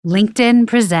LinkedIn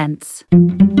presents.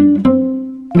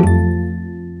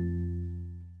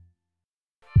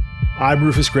 I'm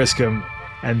Rufus Griscom,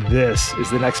 and this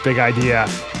is The Next Big Idea.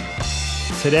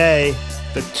 Today,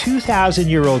 the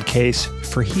 2,000-year-old case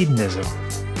for hedonism.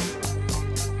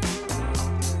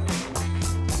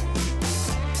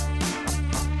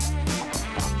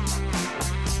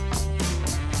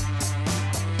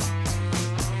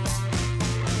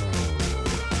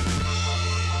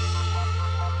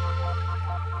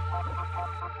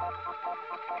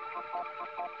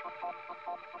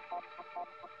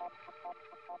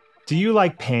 Do you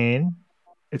like pain?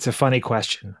 It's a funny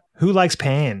question. Who likes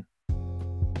pain?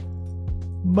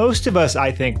 Most of us,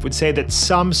 I think, would say that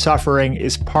some suffering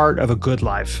is part of a good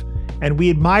life, and we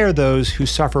admire those who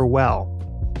suffer well.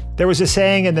 There was a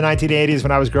saying in the 1980s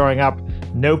when I was growing up,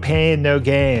 no pain, no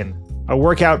gain, a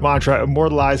workout mantra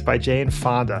immortalized by Jane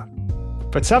Fonda.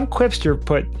 But some quipster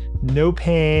put no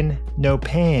pain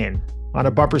on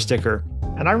a bumper sticker,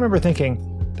 and I remember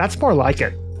thinking, that's more like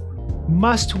it.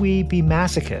 Must we be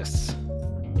masochists?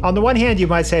 On the one hand, you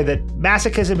might say that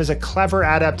masochism is a clever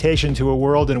adaptation to a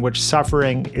world in which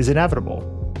suffering is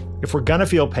inevitable. If we're gonna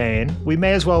feel pain, we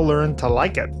may as well learn to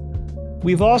like it.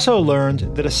 We've also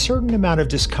learned that a certain amount of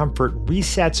discomfort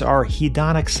resets our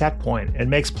hedonic set point and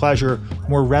makes pleasure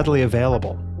more readily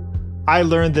available. I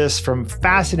learned this from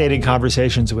fascinating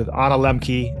conversations with Anna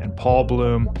Lembke and Paul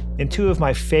Bloom in two of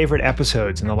my favorite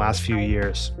episodes in the last few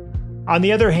years. On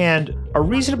the other hand, a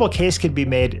reasonable case can be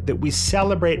made that we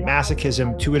celebrate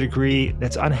masochism to a degree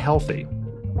that's unhealthy.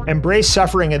 Embrace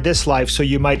suffering in this life so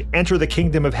you might enter the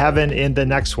kingdom of heaven in the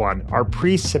next one. Our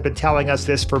priests have been telling us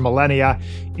this for millennia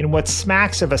in what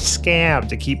smacks of a scam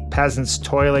to keep peasants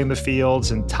toiling the fields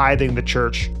and tithing the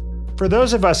church. For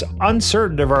those of us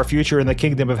uncertain of our future in the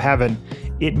kingdom of heaven,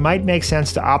 it might make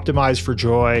sense to optimize for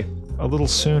joy a little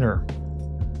sooner.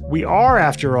 We are,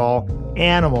 after all,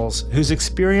 animals whose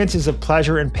experiences of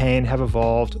pleasure and pain have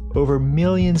evolved over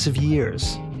millions of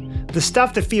years. The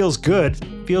stuff that feels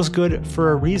good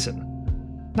for a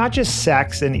reason. Not just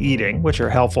sex and eating, which are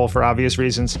helpful for obvious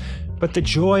reasons, but the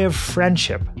joy of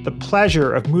friendship, the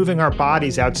pleasure of moving our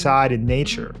bodies outside in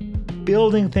nature,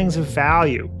 building things of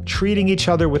value, treating each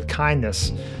other with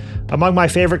kindness. Among my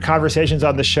favorite conversations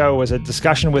on the show was a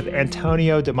discussion with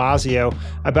Antonio Damasio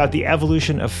about the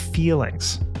evolution of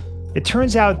feelings. It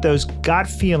turns out those gut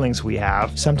feelings we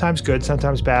have, sometimes good,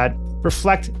 sometimes bad,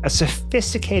 reflect a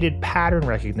sophisticated pattern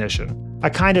recognition, a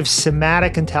kind of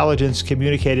somatic intelligence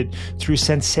communicated through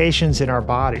sensations in our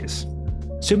bodies.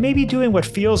 So maybe doing what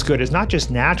feels good is not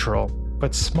just natural,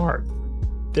 but smart.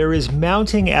 There is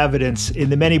mounting evidence in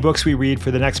the many books we read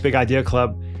for the Next Big Idea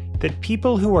Club that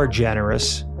people who are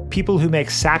generous, people who make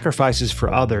sacrifices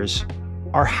for others,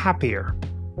 are happier.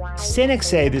 Cynics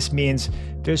say this means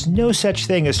there's no such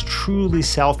thing as truly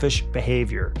selfish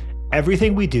behavior.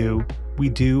 Everything we do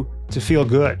to feel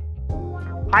good.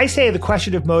 I say the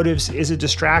question of motives is a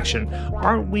distraction.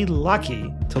 Aren't we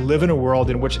lucky to live in a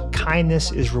world in which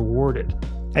kindness is rewarded,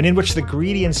 and in which the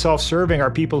greedy and self-serving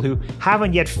are people who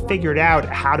haven't yet figured out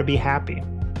how to be happy?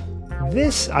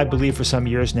 This, I believe for some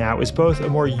years now, is both a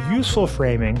more useful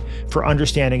framing for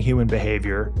understanding human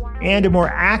behavior and a more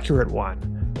accurate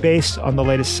one based on the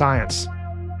latest science.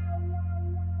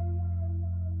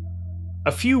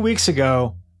 A few weeks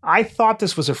ago, I thought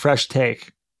this was a fresh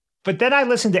take, but then I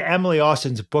listened to Emily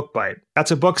Austin's Book Bite. That's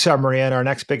a book summary in our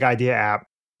Next Big Idea app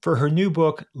for her new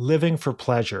book, Living for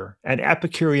Pleasure, an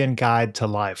Epicurean Guide to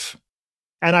Life.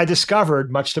 And I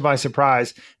discovered, much to my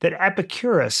surprise, that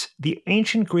Epicurus, the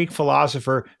ancient Greek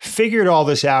philosopher, figured all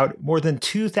this out more than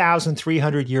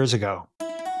 2,300 years ago.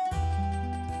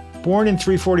 Born in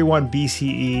 341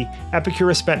 BCE,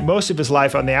 Epicurus spent most of his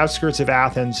life on the outskirts of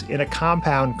Athens in a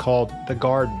compound called the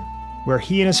Garden, where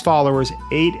he and his followers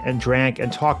ate and drank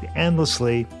and talked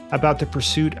endlessly about the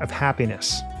pursuit of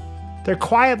happiness. Their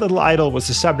quiet little idyll was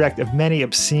the subject of many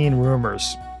obscene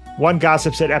rumors. One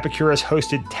gossip said Epicurus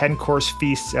hosted 10-course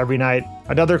feasts every night.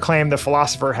 Another claimed the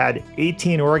philosopher had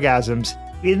 18 orgasms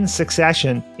in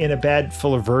succession in a bed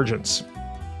full of virgins.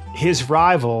 His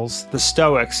rivals, the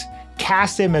Stoics,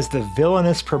 cast him as the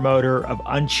villainous promoter of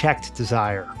unchecked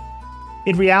desire.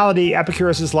 In reality,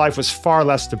 Epicurus' life was far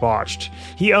less debauched.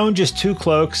 He owned just 2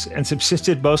 cloaks and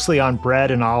subsisted mostly on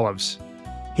bread and olives.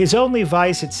 His only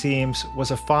vice, it seems, was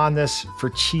a fondness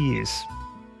for cheese.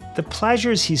 The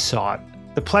pleasures he sought,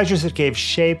 the pleasures that gave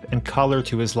shape and color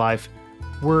to his life,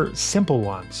 were simple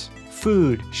ones: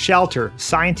 food, shelter,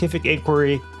 scientific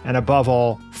inquiry, and above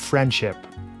all, friendship.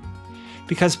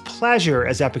 Because pleasure,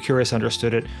 as Epicurus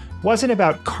understood it, wasn't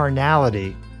about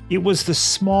carnality. It was the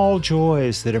small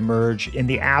joys that emerge in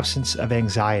the absence of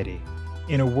anxiety.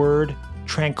 In a word,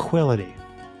 tranquility.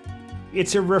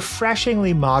 It's a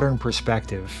refreshingly modern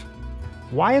perspective.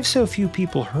 Why have so few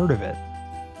people heard of it?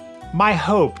 My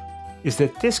hope is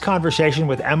that this conversation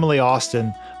with Emily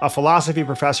Austin, a philosophy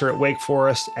professor at Wake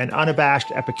Forest and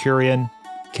unabashed Epicurean,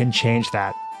 can change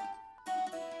that.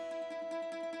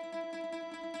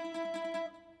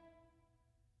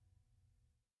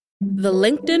 The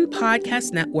LinkedIn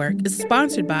Podcast Network is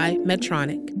sponsored by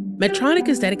Medtronic. Medtronic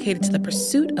is dedicated to the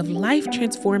pursuit of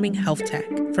life-transforming health tech.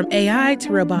 From AI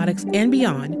to robotics and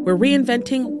beyond, we're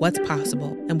reinventing what's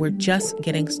possible, and we're just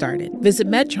getting started. Visit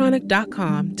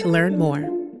Medtronic.com to learn more.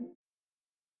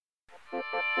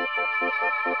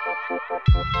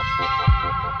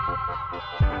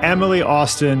 Emily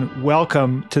Austin,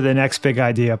 welcome to the Next Big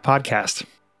Idea podcast.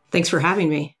 Thanks for having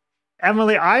me.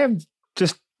 Emily, I am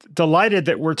just delighted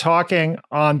that we're talking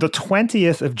on the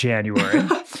 20th of January.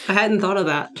 I hadn't thought of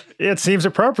that. It seems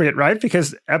appropriate, right?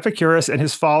 Because Epicurus and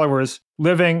his followers,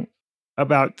 living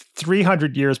about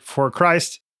 300 years before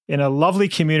Christ in a lovely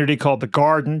community called the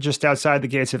Garden, just outside the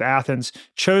gates of Athens,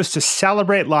 chose to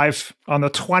celebrate life on the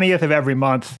 20th of every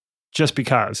month just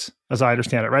because, as I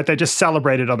understand it, right? They just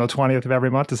celebrated on the 20th of every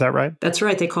month. Is that right? That's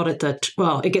right. They called it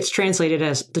it gets translated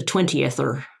as the 20th,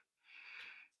 or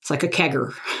it's like a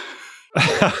kegger.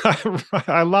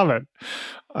 I love it.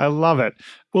 I love it.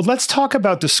 Well, let's talk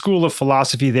about the school of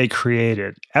philosophy they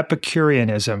created,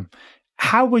 Epicureanism.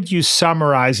 How would you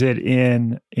summarize it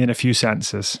in a few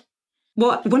sentences?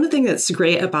 Well, one of the things that's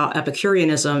great about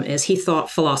Epicureanism is he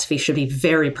thought philosophy should be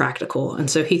very practical. And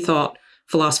so he thought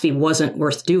philosophy wasn't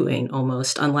worth doing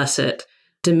almost unless it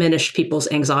diminished people's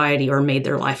anxiety or made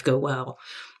their life go well.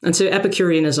 And so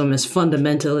Epicureanism is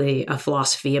fundamentally a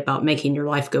philosophy about making your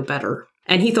life go better.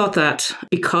 And he thought that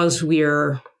because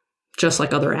we're just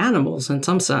like other animals, in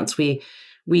some sense, we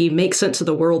make sense of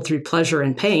the world through pleasure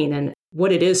and pain. And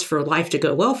what it is for life to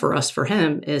go well for us, for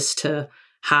him, is to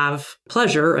have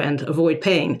pleasure and avoid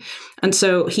pain. And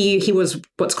so he was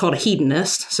what's called a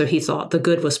hedonist. So he thought the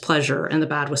good was pleasure and the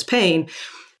bad was pain.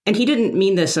 And he didn't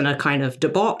mean this in a kind of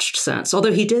debauched sense,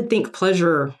 although he did think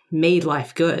pleasure made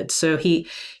life good. So he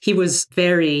was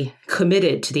very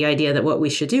committed to the idea that what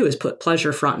we should do is put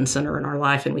pleasure front and center in our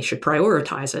life, and we should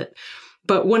prioritize it.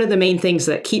 But one of the main things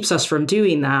that keeps us from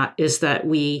doing that is that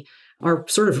we are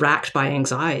sort of racked by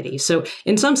anxiety. So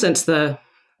in some sense, the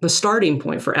starting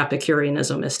point for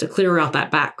Epicureanism is to clear out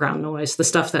that background noise, the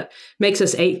stuff that makes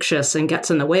us anxious and gets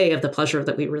in the way of the pleasure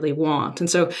that we really want. And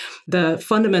so the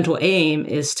fundamental aim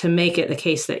is to make it the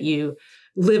case that you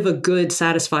live a good,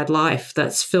 satisfied life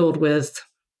that's filled with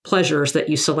pleasures that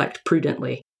you select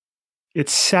prudently.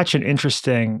 It's such an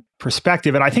interesting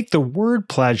perspective. And I think the word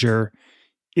pleasure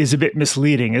is a bit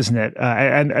misleading, isn't it?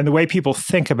 And the way people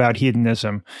think about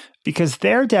hedonism, because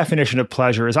their definition of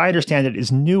pleasure, as I understand it,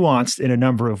 is nuanced in a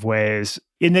number of ways,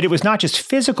 in that it was not just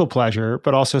physical pleasure,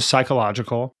 but also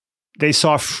psychological. They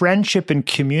saw friendship and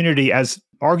community as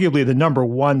arguably the number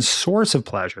one source of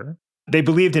pleasure. They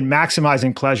believed in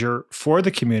maximizing pleasure for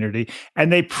the community,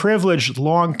 and they privileged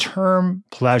long-term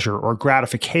pleasure or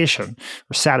gratification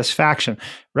or satisfaction,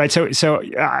 right? So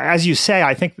as you say,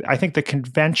 I think the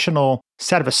conventional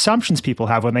set of assumptions people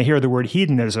have when they hear the word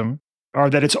hedonism are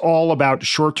that it's all about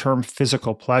short-term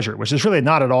physical pleasure, which is really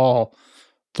not at all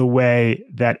the way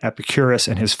that Epicurus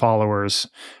and his followers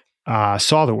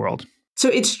saw the world. So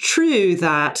it's true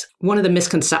that one of the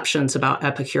misconceptions about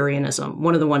Epicureanism,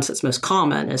 one of the ones that's most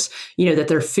common is, that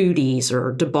they're foodies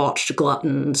or debauched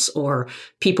gluttons or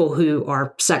people who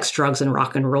are sex, drugs, and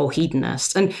rock and roll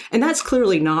hedonists. And that's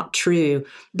clearly not true.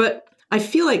 But I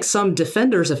feel like some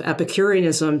defenders of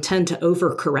Epicureanism tend to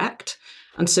overcorrect.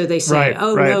 And so they say,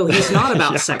 no, he's not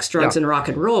about sex, drugs, and rock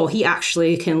and roll. He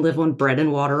actually can live on bread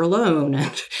and water alone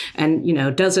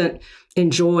and doesn't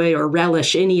enjoy or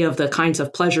relish any of the kinds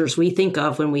of pleasures we think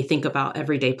of when we think about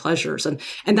everyday pleasures. And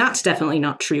that's definitely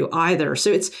not true either.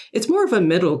 So it's more of a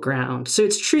middle ground. So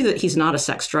it's true that he's not a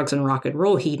sex, drugs, and rock and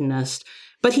roll hedonist,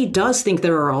 but he does think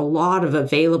there are a lot of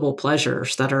available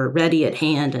pleasures that are ready at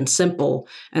hand and simple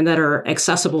and that are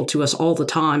accessible to us all the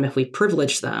time if we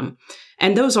privilege them.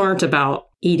 And those aren't about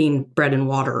eating bread and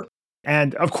water.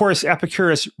 And of course,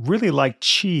 Epicurus really liked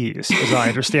cheese, as I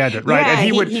understand it, right? Yeah,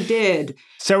 and he did.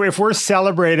 So if we're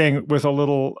celebrating with a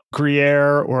little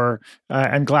Gruyere or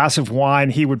and glass of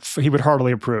wine, he would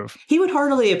heartily approve. He would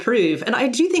heartily approve. And I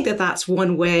do think that that's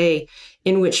one way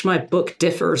in which my book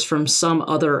differs from some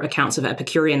other accounts of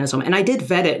Epicureanism. And I did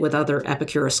vet it with other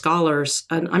Epicurus scholars,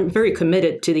 and I'm very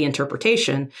committed to the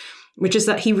interpretation, which is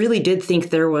that he really did think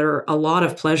there were a lot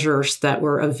of pleasures that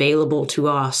were available to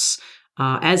us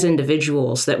as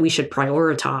individuals that we should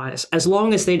prioritize as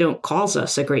long as they don't cause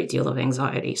us a great deal of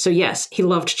anxiety. So yes, he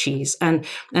loved cheese, and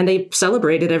they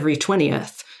celebrated every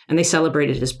 20th, and they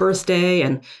celebrated his birthday.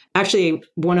 And actually,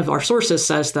 one of our sources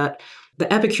says that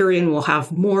the Epicurean will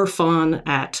have more fun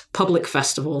at public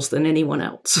festivals than anyone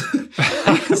else.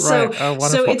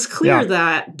 So it's clear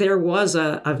that there was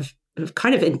a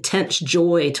kind of intense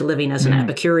joy to living as an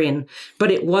Epicurean, but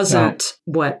it wasn't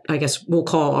what I guess we'll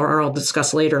call, or I'll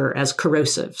discuss later, as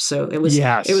corrosive. So it was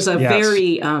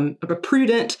very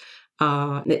prudent.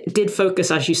 It did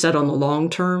focus, as you said, on the long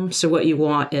term. So what you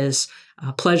want is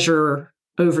pleasure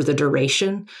over the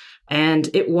duration. And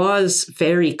it was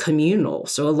very communal.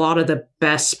 So a lot of the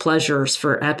best pleasures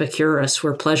for Epicurus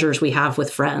were pleasures we have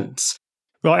with friends.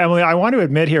 Well, Emily, I want to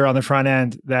admit here on the front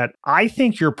end that I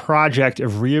think your project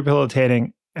of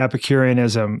rehabilitating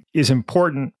Epicureanism is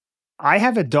important. I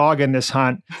have a dog in this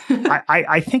hunt.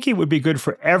 I think it would be good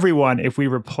for everyone if we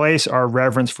replace our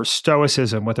reverence for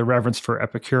Stoicism with a reverence for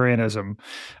Epicureanism.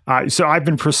 So I've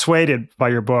been persuaded by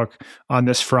your book on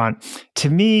this front.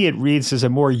 To me, it reads as a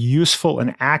more useful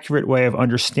and accurate way of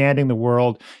understanding the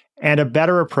world and a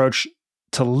better approach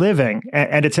to living.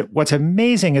 And what's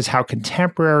amazing is how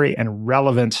contemporary and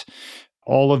relevant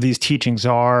all of these teachings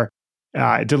are.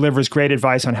 It delivers great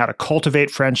advice on how to cultivate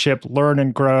friendship, learn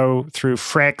and grow through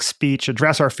frank speech,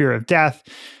 address our fear of death,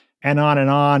 and on and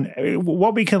on.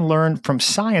 What we can learn from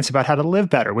science about how to live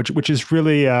better, which is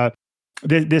really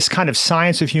this kind of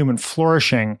science of human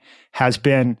flourishing has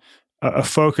been a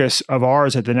focus of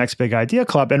ours at the Next Big Idea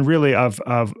Club, and really of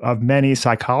many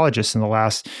psychologists in the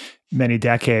last many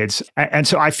decades. And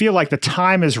so I feel like the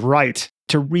time is right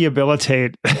to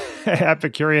rehabilitate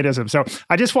Epicureanism. So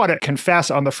I just want to confess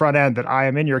on the front end that I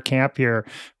am in your camp here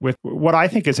with what I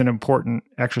think is an important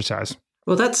exercise.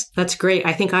 Well, that's great.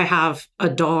 I think I have a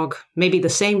dog, maybe the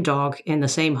same dog in the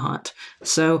same hunt.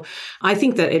 So I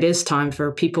think that it is time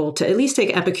for people to at least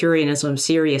take Epicureanism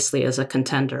seriously as a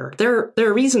contender. There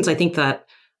are reasons I think that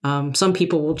some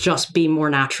people will just be more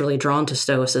naturally drawn to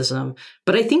Stoicism.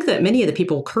 But I think that many of the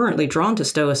people currently drawn to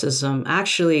Stoicism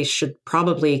actually should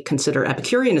probably consider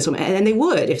Epicureanism, and they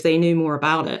would if they knew more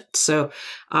about it. So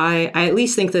I at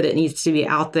least think that it needs to be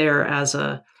out there as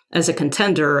a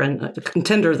contender, and a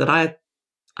contender that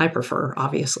I prefer,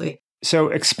 obviously. So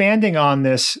expanding on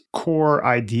this core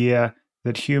idea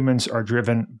that humans are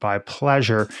driven by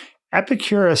pleasure,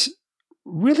 Epicurus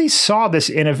really saw this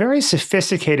in a very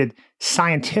sophisticated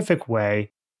scientific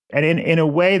way, and in a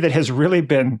way that has really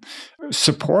been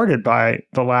supported by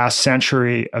the last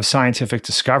century of scientific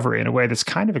discovery in a way that's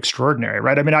kind of extraordinary,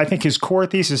 right? I mean, I think his core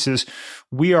thesis is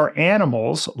we are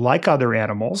animals like other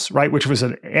animals, right? Which was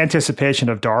an anticipation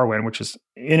of Darwin, which is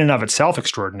in and of itself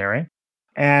extraordinary.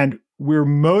 And we're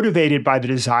motivated by the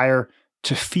desire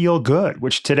to feel good,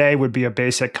 which today would be a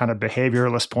basic kind of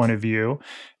behavioralist point of view.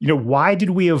 Why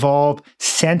did we evolve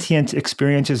sentient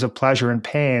experiences of pleasure and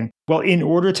pain? Well, in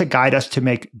order to guide us to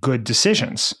make good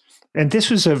decisions. And this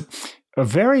was a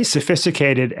very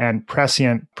sophisticated and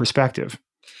prescient perspective.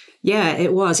 Yeah,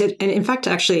 it was. And in fact,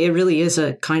 actually, it really is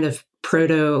a kind of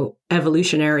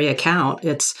proto-evolutionary account.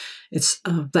 It's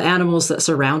the animals that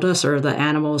surround us are the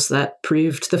animals that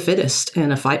proved the fittest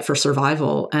in a fight for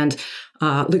survival. And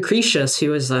Lucretius,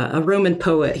 who is a Roman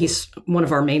poet, he's one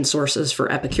of our main sources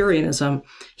for Epicureanism.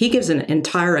 He gives an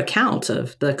entire account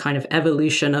of the kind of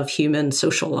evolution of human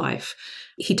social life.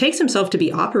 He takes himself to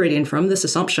be operating from this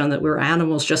assumption that we're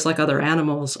animals just like other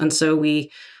animals. And so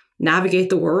we navigate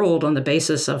the world on the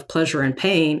basis of pleasure and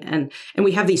pain. And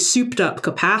we have these souped up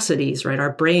capacities, right?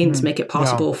 Our brains make it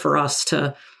possible for us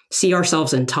to see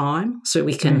ourselves in time. So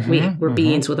we can, we're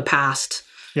beings with a past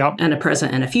and a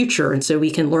present and a future. And so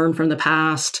we can learn from the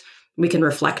past, we can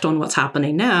reflect on what's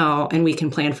happening now, and we can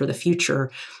plan for the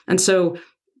future. And so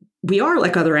we are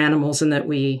like other animals in that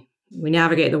we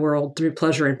navigate the world through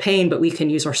pleasure and pain, but we can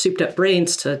use our souped up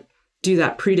brains to do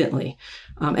that prudently.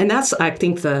 And that's, I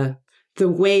think, the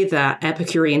way that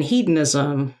Epicurean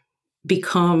hedonism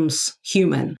becomes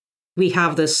human. We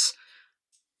have this,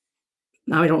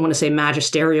 now I don't want to say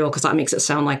magisterial because that makes it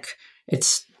sound like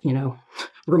it's,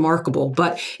 remarkable,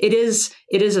 but it is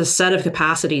a set of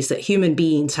capacities that human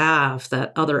beings have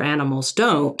that other animals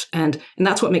don't. And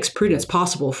that's what makes prudence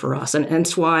possible for us. And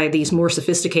it's why these more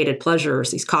sophisticated pleasures,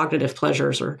 these cognitive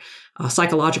pleasures or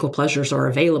psychological pleasures are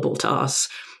available to us.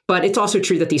 But it's also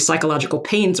true that these psychological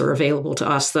pains are available to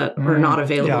us that are not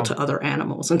available to other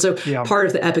animals. And so part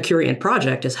of the Epicurean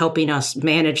project is helping us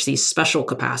manage these special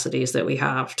capacities that we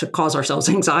have to cause ourselves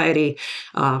anxiety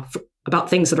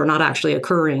about things that are not actually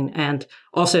occurring, and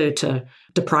also to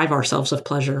deprive ourselves of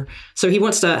pleasure. So he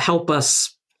wants to help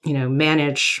us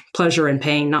manage pleasure and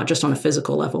pain, not just on a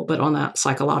physical level, but on that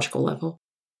psychological level.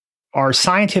 Our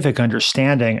scientific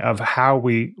understanding of how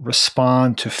we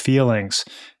respond to feelings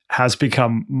has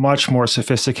become much more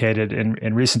sophisticated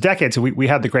in recent decades. We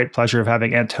had the great pleasure of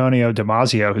having Antonio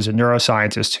Damasio, who's a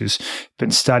neuroscientist who's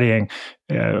been studying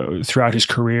throughout his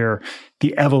career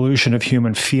the evolution of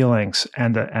human feelings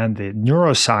and the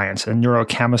neuroscience and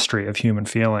neurochemistry of human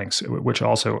feelings, which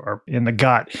also are in the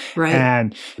gut, right.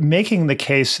 And making the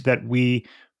case that we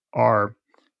are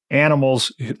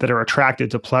animals that are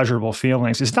attracted to pleasurable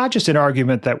feelings. It's not just an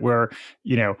argument that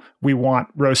we want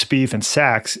roast beef and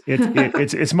sex.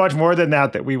 It's much more than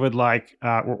that we would like,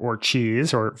 or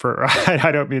cheese, or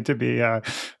I don't mean to be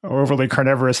overly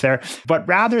carnivorous there, but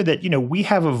rather that, we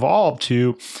have evolved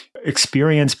to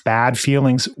experience bad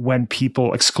feelings when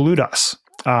people exclude us.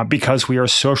 Because we are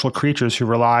social creatures who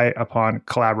rely upon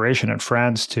collaboration and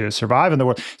friends to survive in the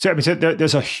world. So,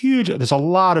 there's a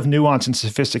lot of nuance and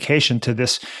sophistication to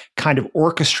this kind of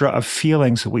orchestra of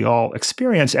feelings that we all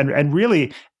experience. And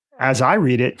really, as I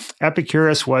read it,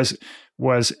 Epicurus was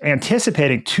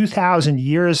anticipating 2,000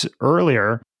 years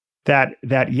earlier that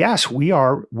yes, we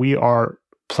are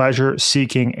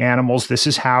pleasure-seeking animals. This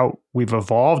is how we've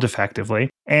evolved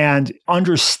effectively. And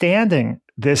understanding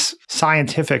this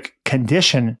scientific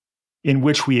condition in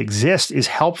which we exist is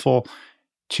helpful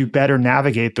to better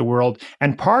navigate the world.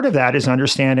 And part of that is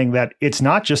understanding that it's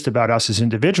not just about us as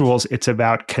individuals, it's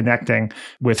about connecting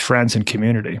with friends and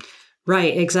community.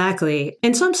 Right, exactly.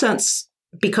 In some sense,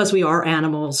 because we are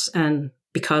animals and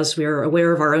because we're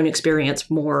aware of our own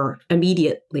experience more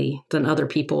immediately than other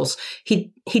people's,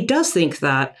 he does think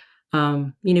that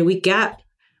we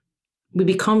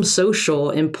become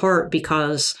social in part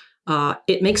because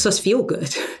it makes us feel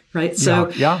good, right? So,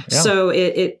 yeah. So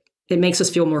it makes us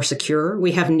feel more secure.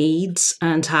 We have needs,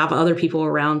 and to have other people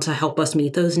around to help us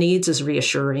meet those needs is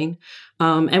reassuring.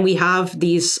 And we have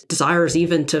these desires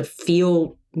even to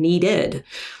feel needed.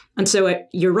 And so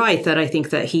you're right that I think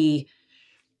that he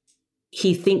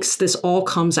thinks this all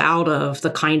comes out of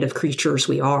the kind of creatures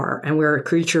we are, and we're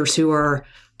creatures who are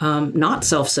not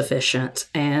self-sufficient,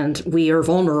 and we are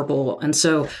vulnerable. And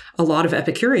so a lot of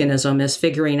Epicureanism is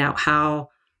figuring out how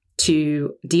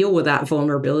to deal with that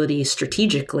vulnerability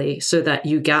strategically so that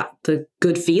you get the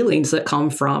good feelings that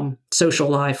come from social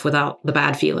life without the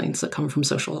bad feelings that come from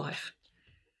social life.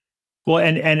 Well,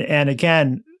 and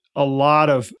again, a lot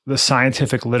of the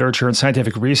scientific literature and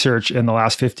scientific research in the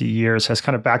last 50 years has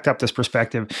kind of backed up this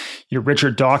perspective.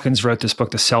 Richard Dawkins wrote this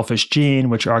book, The Selfish Gene,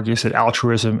 which argues that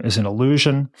altruism is an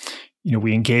illusion.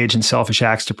 We engage in selfish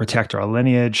acts to protect our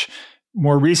lineage.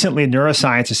 More recently,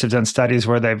 neuroscientists have done studies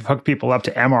where they've hooked people up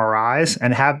to MRIs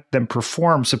and have them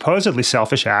perform supposedly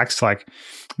selfish acts like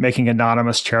making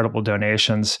anonymous charitable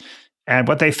donations. And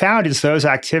what they found is those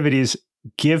activities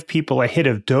give people a hit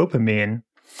of dopamine,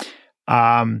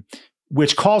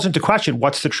 which calls into question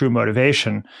what's the true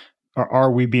motivation.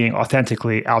 Are we being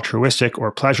authentically altruistic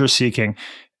or pleasure-seeking?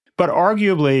 But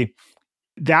arguably,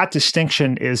 that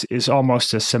distinction is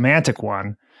almost a semantic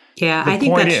one. Yeah, I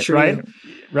think that's true.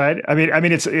 Right. I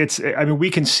mean, we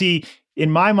can see,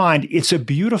 in my mind, it's a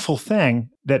beautiful thing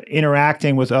that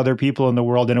interacting with other people in the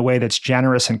world in a way that's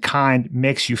generous and kind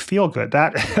makes you feel good.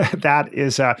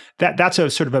 That's a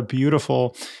sort of a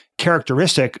beautiful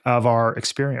characteristic of our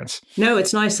experience. No,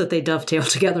 it's nice that they dovetail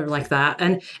together like that.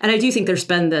 And I do think there's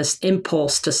been this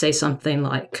impulse to say something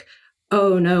like,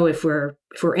 oh no, if we're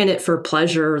in it for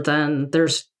pleasure, then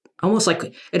there's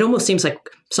it almost seems like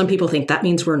some people think that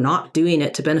means we're not doing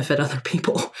it to benefit other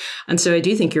people. And so I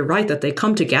do think you're right that they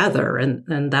come together,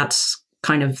 and that's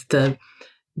kind of the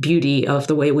beauty of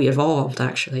the way we evolved,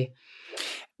 actually.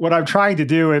 What I'm trying to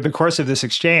do in the course of this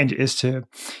exchange is to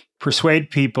persuade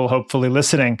people, hopefully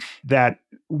listening, that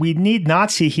we need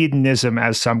not see hedonism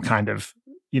as some kind of,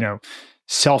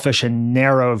 selfish and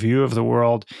narrow view of the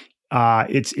world.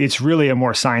 It's really a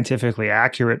more scientifically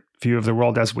accurate view of the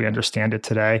world as we understand it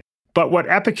today. But what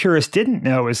Epicurus didn't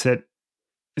know is that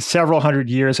several hundred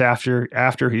years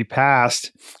after he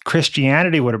passed,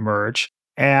 Christianity would emerge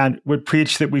and would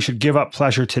preach that we should give up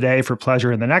pleasure today for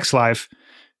pleasure in the next life,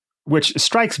 which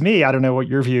strikes me, I don't know what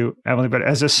your view, Emily, but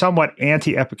as a somewhat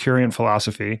anti-Epicurean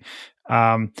philosophy.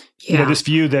 This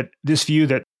view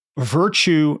that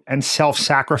virtue and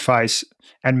self-sacrifice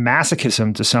and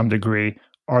masochism to some degree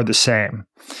are the same,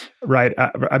 right?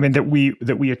 That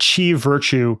we achieve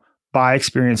virtue by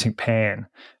experiencing pain.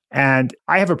 And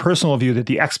I have a personal view that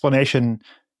the explanation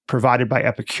provided by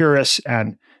Epicurus,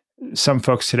 and some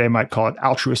folks today might call it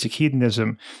altruistic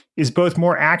hedonism, is both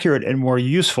more accurate and more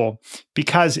useful,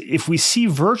 because if we see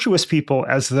virtuous people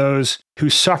as those who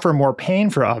suffer more pain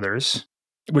for others,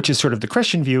 which is sort of the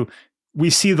Christian view, we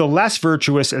see the less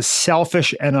virtuous as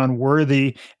selfish and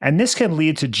unworthy, and this can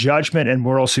lead to judgment and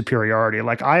moral superiority.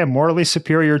 Like, I am morally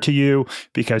superior to you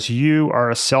because you are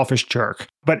a selfish jerk.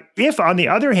 But if, on the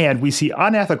other hand, we see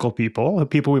unethical people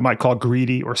we might call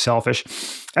greedy or selfish,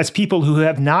 as people who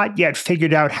have not yet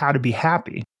figured out how to be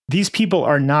happy, these people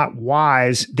are not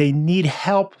wise. They need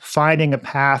help finding a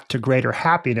path to greater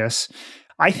happiness.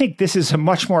 I think this is a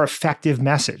much more effective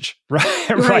message, right?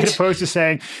 Right. Opposed to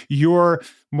saying you're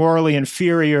morally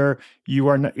inferior, you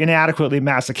are inadequately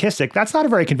masochistic. That's not a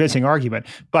very convincing argument,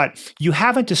 but you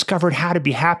haven't discovered how to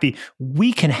be happy.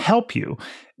 We can help you.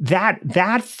 That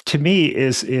to me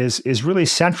is really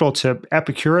central to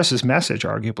Epicurus's message,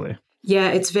 arguably. Yeah,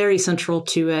 it's very central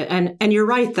to it. And you're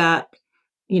right that,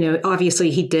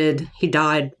 obviously he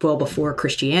died well before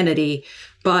Christianity,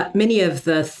 but many of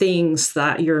the things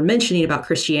that you're mentioning about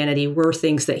Christianity were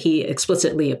things that he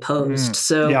explicitly opposed.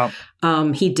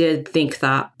 He did think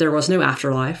that there was no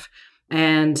afterlife.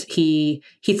 And he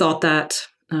thought that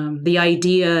the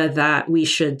idea that we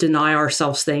should deny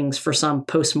ourselves things for some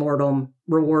postmortem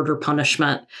reward or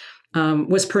punishment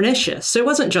was pernicious. So it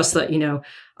wasn't just that,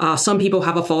 some people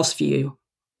have a false view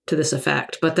to this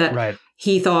effect, but that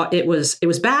he thought it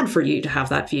was bad for you to have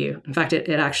that view. In fact, it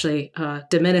actually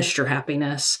diminished your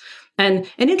happiness. And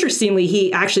interestingly,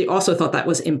 he actually also thought that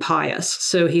was impious.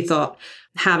 So he thought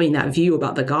having that view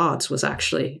about the gods was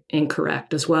actually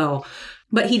incorrect as well.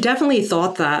 But he definitely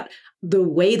thought that the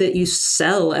way that you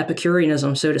sell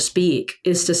Epicureanism, so to speak,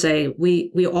 is to say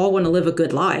we all want to live a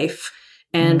good life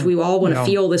and we all want to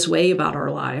feel this way about our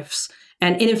lives.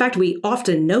 And in fact, we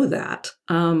often know that,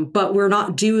 but we're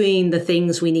not doing the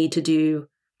things we need to do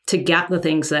to get the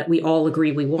things that we all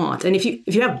agree we want. And if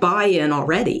you have buy-in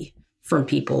already from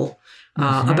people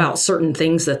about certain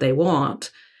things that they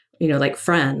want, like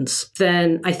friends,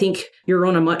 then I think you're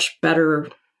on a much better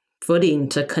footing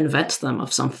to convince them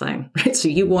of something, right? So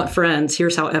you want friends.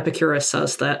 Here's how Epicurus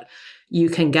says that you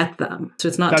can get them. So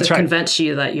it's not to convince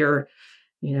you that you're,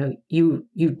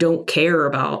 you don't care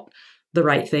about the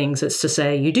right things. It's to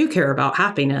say you do care about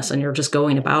happiness and you're just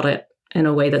going about it in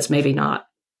a way that's maybe not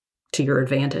to your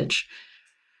advantage.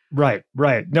 Right.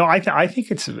 No, I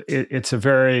think it's a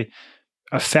very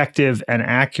effective and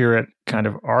accurate kind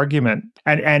of argument.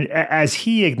 And as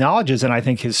he acknowledges, and I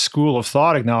think his school of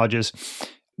thought acknowledges,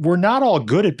 we're not all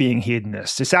good at being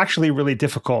hedonists. It's actually really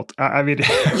difficult.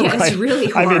 It's really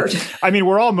hard.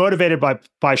 We're all motivated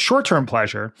by short-term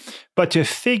pleasure, but to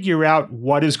figure out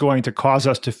what is going to cause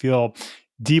us to feel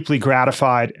deeply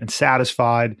gratified and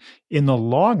satisfied in the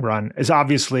long run is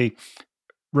obviously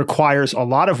requires a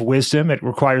lot of wisdom. It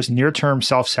requires near-term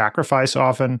self-sacrifice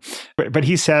often. But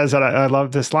he says, and I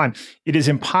love this line, it is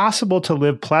impossible to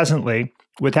live pleasantly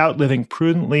without living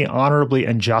prudently, honorably,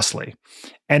 and justly.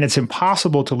 And it's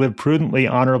impossible to live prudently,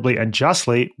 honorably, and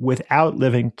justly without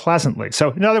living pleasantly.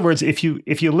 So in other words, if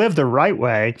you live the right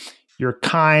way, you're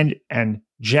kind and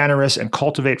generous and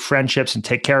cultivate friendships and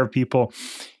take care of people,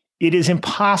 it is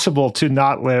impossible to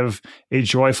not live a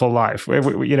joyful life,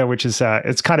 which is,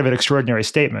 it's kind of an extraordinary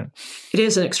statement. It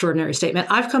is an extraordinary statement.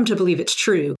 I've come to believe it's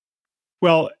true.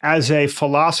 Well, as a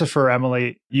philosopher,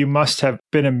 Emily, you must have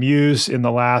been amused in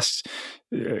the last,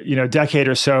 decade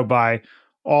or so by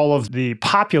all of the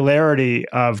popularity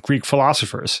of Greek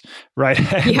philosophers, right?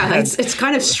 Yeah, it's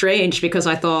kind of strange because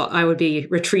I thought I would be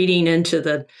retreating into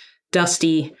the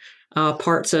dusty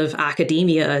parts of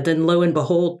academia. Then lo and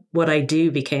behold, what I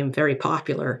do became very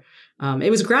popular. It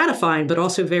was gratifying, but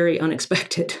also very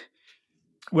unexpected.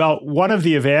 Well, one of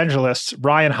the evangelists,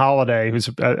 Ryan Holiday, who's,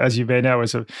 as you may know,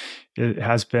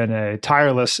 has been a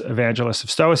tireless evangelist of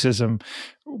Stoicism,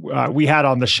 we had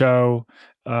on the show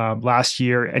last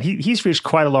year, and he's reached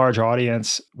quite a large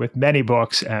audience with many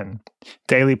books and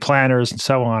daily planners and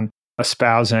so on,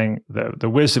 espousing the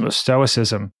wisdom of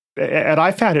Stoicism. And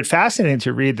I found it fascinating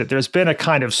to read that there's been a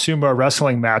kind of sumo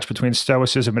wrestling match between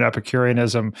Stoicism and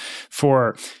Epicureanism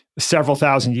for several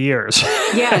thousand years.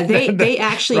 Yeah, they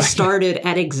actually started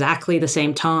at exactly the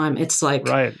same time. It's like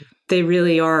they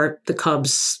really are the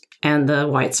Cubs and the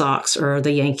White Sox, or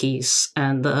the Yankees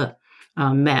and the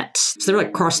Mets. So they're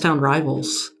like crosstown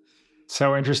rivals.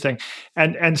 So interesting.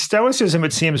 And Stoicism,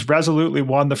 it seems, resolutely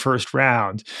won the first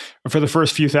round for the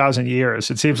first few thousand years.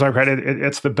 It seems like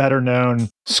it's the better known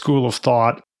school of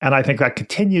thought. And I think that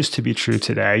continues to be true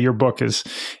today. Your book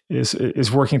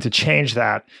is working to change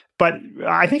that. But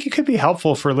I think it could be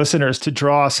helpful for listeners to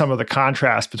draw some of the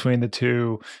contrast between the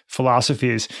two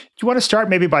philosophies. Do you want to start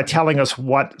maybe by telling us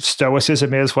what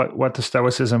Stoicism is, what the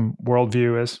Stoicism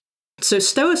worldview is? So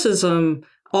Stoicism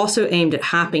also aimed at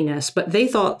happiness, but they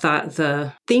thought that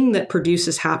the thing that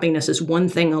produces happiness is one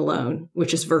thing alone,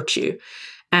 which is virtue.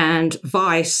 And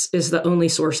vice is the only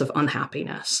source of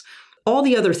unhappiness. All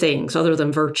the other things other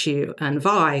than virtue and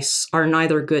vice are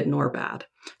neither good nor bad.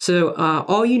 So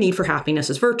all you need for happiness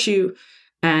is virtue.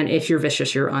 And if you're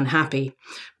vicious, you're unhappy.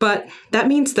 But that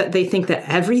means that they think that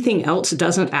everything else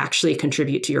doesn't actually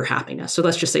contribute to your happiness. So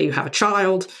let's just say you have a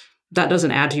child, that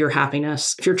doesn't add to your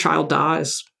happiness. If your child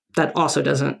dies, that also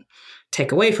doesn't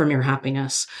take away from your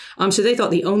happiness. So they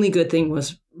thought the only good thing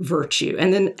was virtue.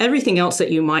 And then everything else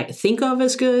that you might think of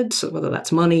as good, so whether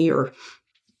that's money or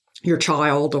your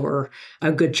child or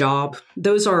a good job,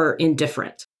 those are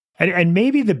indifferent. And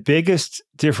maybe the biggest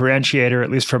differentiator, at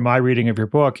least from my reading of your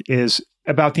book, is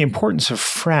about the importance of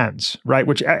friends, right?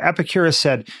 Which Epicurus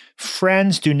said,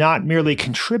 friends do not merely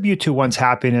contribute to one's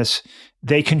happiness,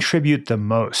 they contribute the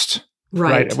most.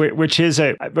 Right. Which is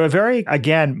a very,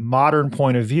 again, modern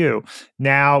point of view,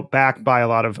 now backed by a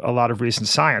lot of recent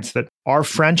science, that our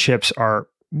friendships are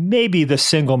maybe the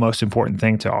single most important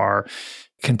thing to our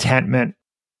contentment,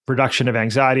 reduction of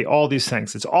anxiety, all these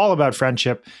things. It's all about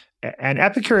friendship. And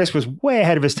Epicurus was way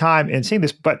ahead of his time in seeing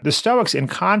this. But the Stoics, in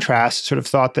contrast, sort of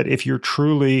thought that if you're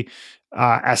truly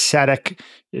ascetic,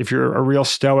 if you're a real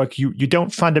Stoic, you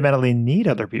don't fundamentally need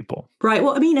other people. Right.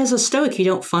 Well, I mean, as a Stoic, you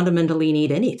don't fundamentally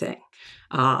need anything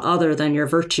other than your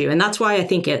virtue. And that's why I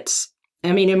think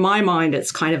in my mind,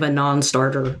 it's kind of a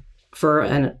non-starter for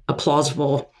a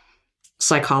plausible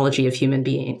psychology of human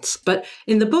beings. But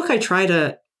in the book, I try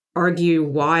to argue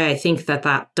why I think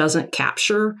that doesn't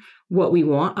capture what we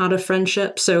want out of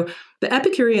friendship. So the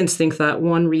Epicureans think that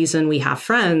one reason we have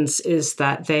friends is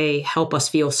that they help us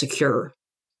feel secure.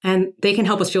 And they can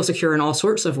help us feel secure in all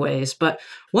sorts of ways. But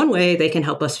one way they can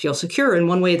help us feel secure, and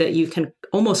one way that you can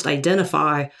almost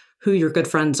identify who your good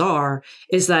friends are,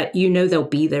 is that you know they'll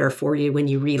be there for you when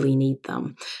you really need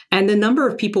them. And the number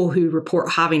of people who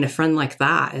report having a friend like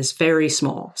that is very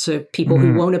small. So people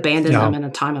who won't abandon them in a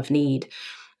time of need.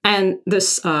 And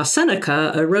this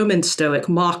Seneca, a Roman Stoic,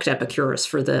 mocked Epicurus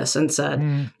for this and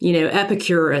said,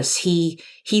 Epicurus, he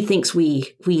thinks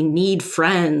we need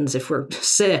friends if we're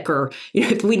sick, or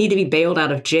if we need to be bailed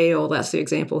out of jail. That's the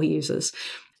example he uses.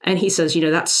 And he says,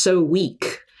 that's so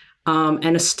weak.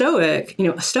 And a Stoic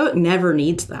never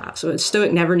needs that. So a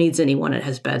Stoic never needs anyone at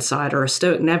his bedside, or a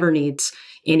Stoic never needs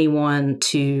anyone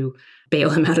to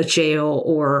bail him out of jail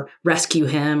or rescue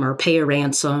him or pay a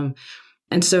ransom.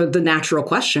 And so the natural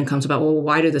question comes about, well,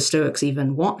 why do the Stoics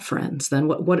even want friends? Then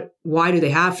why do they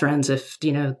have friends if,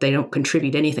 they don't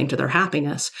contribute anything to their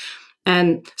happiness?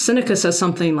 And Seneca says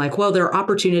something like, well, there are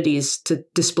opportunities to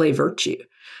display virtue.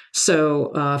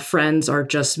 So friends are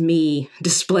just me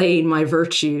displaying my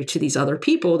virtue to these other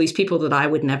people, these people that I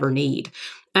would never need.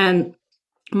 And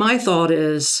my thought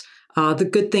is, the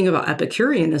good thing about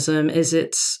Epicureanism is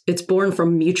it's born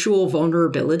from mutual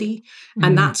vulnerability.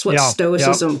 And that's what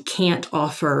Stoicism can't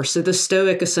offer. So the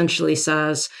Stoic essentially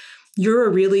says, you're a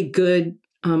really good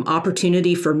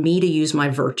opportunity for me to use my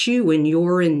virtue when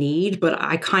you're in need, but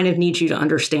I kind of need you to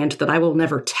understand that I will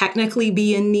never technically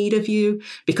be in need of you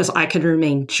because I can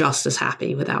remain just as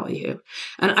happy without you.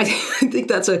 And I think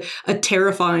that's a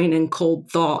terrifying and cold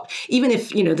thought. Even if,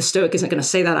 the Stoic isn't going to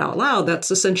say that out loud,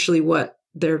 that's essentially what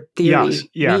their theory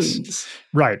means.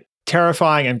 Right.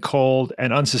 Terrifying and cold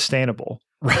and unsustainable.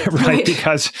 Right.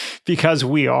 Because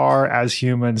we are, as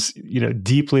humans,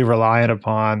 deeply reliant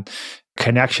upon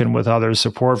connection with others,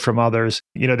 support from others.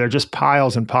 There are just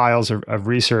piles and piles of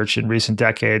research in recent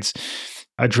decades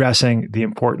addressing the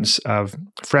importance of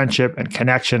friendship and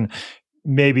connection.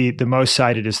 Maybe the most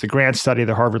cited is the Grant study,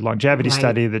 the Harvard longevity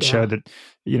study that showed that,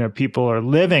 people are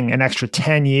living an extra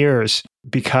 10 years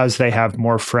because they have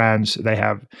more friends, they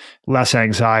have less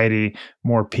anxiety,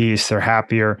 more peace, they're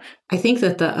happier. I think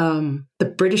that the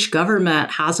British government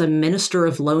has a minister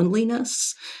of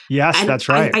loneliness. Yes, and that's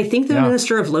right. I think the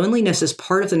minister of loneliness is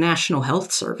part of the National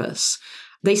Health Service.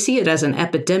 They see it as an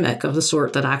epidemic of the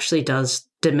sort that actually does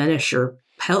diminish your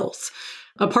health.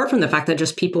 Apart from the fact that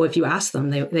just people, if you ask them,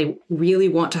 they really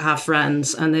want to have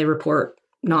friends, and they report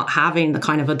not having the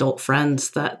kind of adult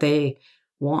friends that they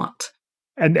want.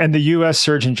 And the U.S.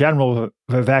 Surgeon General,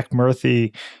 Vivek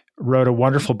Murthy, wrote a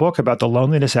wonderful book about the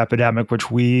loneliness epidemic,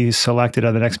 which we selected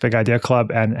on the Next Big Idea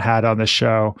Club and had on the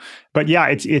show. But yeah,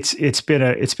 it's been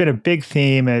a big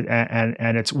theme,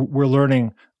 and we're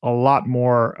learning a lot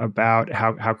more about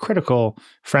how critical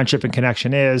friendship and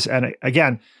connection is. And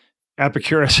again,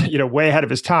 Epicurus, way ahead of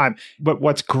his time. But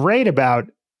what's great about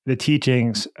the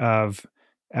teachings of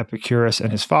Epicurus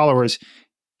and his followers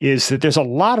is that there's a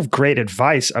lot of great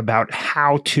advice about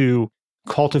how to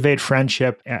cultivate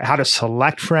friendship, how to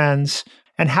select friends,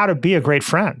 and how to be a great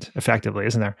friend effectively,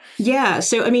 isn't there? Yeah.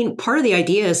 So, I mean, part of the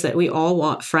idea is that we all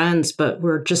want friends, but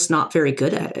we're just not very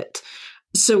good at it.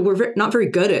 So we're not very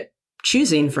good at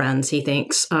choosing friends, he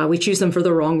thinks. We choose them for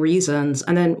the wrong reasons.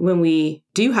 And then when we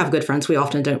do have good friends, we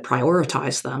often don't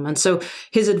prioritize them. And so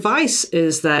his advice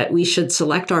is that we should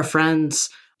select our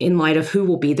friends in light of who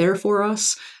will be there for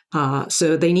us.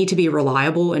 So they need to be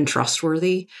reliable and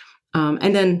trustworthy.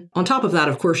 And then on top of that,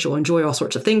 of course, you'll enjoy all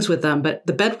sorts of things with them. But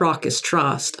the bedrock is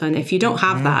trust. And if you don't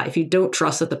have that, if you don't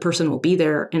trust that the person will be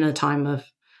there in a time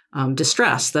of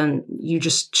distress, then you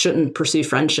just shouldn't pursue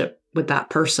friendship with that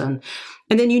person.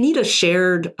 And then you need a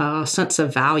shared sense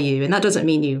of value. And that doesn't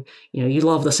mean you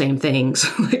love the same things,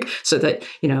 like so that,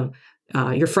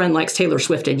 your friend likes Taylor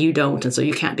Swift and you don't, and so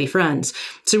you can't be friends.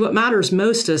 So what matters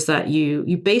most is that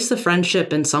you base the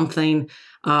friendship in something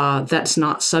that's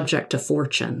not subject to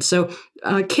fortune. So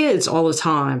kids all the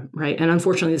time, right? And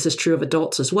unfortunately, this is true of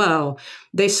adults as well.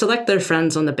 They select their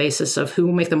friends on the basis of who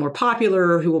will make them more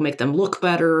popular, who will make them look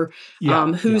better,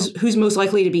 who's most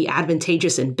likely to be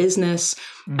advantageous in business.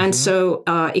 And so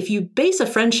if you base a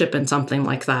friendship in something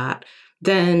like that,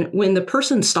 then when the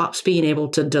person stops being able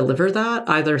to deliver that,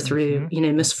 either through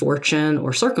misfortune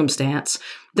or circumstance,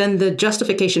 then the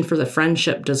justification for the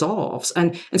friendship dissolves.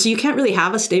 And so you can't really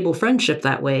have a stable friendship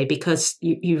that way, because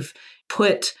you've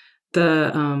put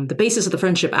the basis of the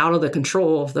friendship out of the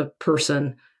control of the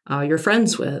person you're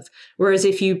friends with. Whereas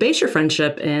if you base your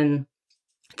friendship in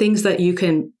things that you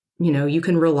can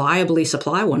reliably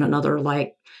supply one another,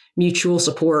 like mutual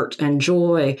support and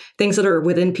joy, things that are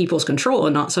within people's control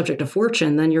and not subject to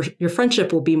fortune, then your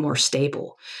friendship will be more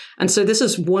stable. And so this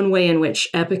is one way in which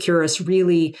Epicurus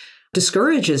really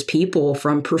discourages people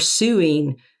from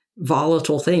pursuing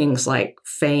volatile things like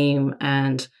fame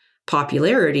and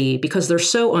popularity, because they're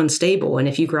so unstable. And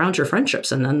if you ground your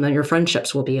friendships in them, then your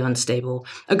friendships will be unstable.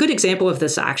 A good example of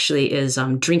this actually is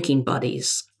drinking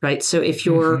buddies, right? So if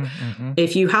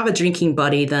you have a drinking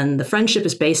buddy, then the friendship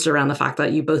is based around the fact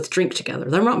that you both drink together.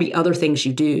 There might be other things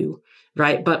you do,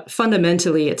 right? But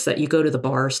fundamentally, it's that you go to the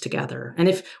bars together. And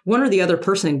if one or the other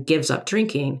person gives up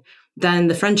drinking, then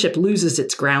the friendship loses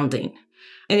its grounding.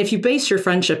 And if you base your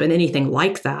friendship in anything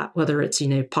like that, whether it's,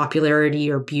 popularity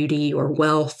or beauty or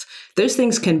wealth, those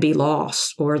things can be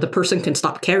lost, or the person can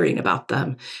stop caring about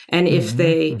them. And if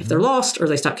they're lost or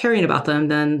they stop caring about them,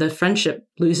 then the friendship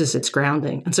loses its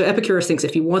grounding. And so Epicurus thinks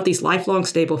if you want these lifelong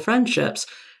stable friendships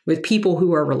with people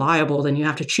who are reliable, then you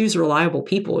have to choose reliable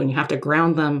people and you have to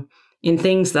ground them in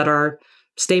things that are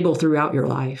stable throughout your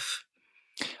life.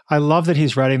 I love that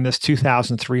he's writing this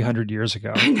 2,300 years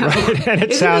ago. I know. Right? And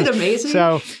it Isn't sounds it amazing?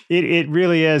 So it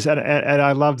really is. And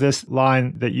I love this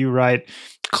line that you write: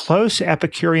 close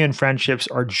Epicurean friendships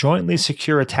are jointly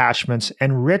secure attachments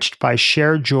enriched by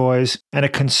shared joys and a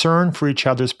concern for each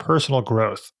other's personal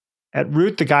growth. At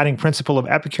root, the guiding principle of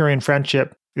Epicurean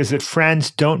friendship is that friends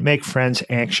don't make friends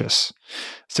anxious.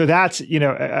 So that's,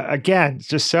 again,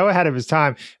 just so ahead of his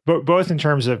time, both in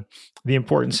terms of the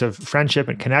importance of friendship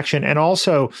and connection, and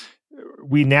also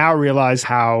we now realize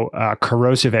how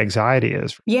corrosive anxiety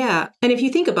is. Yeah. And if you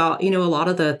think about, a lot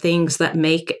of the things that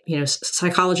make,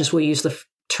 psychologists will use the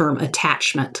term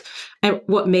attachment. And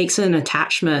what makes an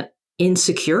attachment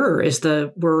insecure is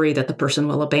the worry that the person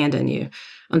will abandon you.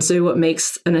 And so what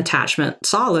makes an attachment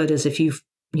solid is if you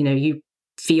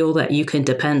feel that you can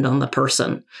depend on the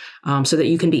person, so that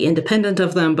you can be independent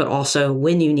of them, but also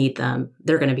when you need them,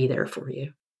 they're going to be there for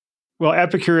you. Well,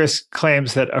 Epicurus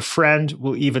claims that a friend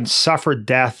will even suffer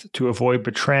death to avoid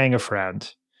betraying a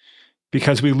friend,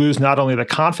 because we lose not only the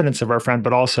confidence of our friend,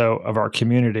 but also of our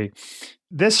community.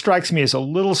 This strikes me as a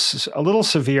little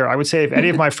severe. I would say if any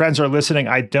of my friends are listening,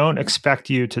 I don't expect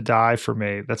you to die for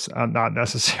me. That's not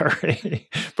necessary.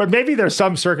 But maybe there's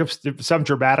some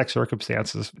dramatic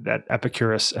circumstances that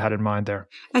Epicurus had in mind there.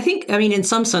 I think, in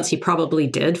some sense, he probably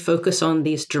did focus on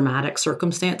these dramatic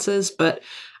circumstances. But,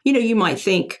 you might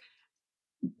think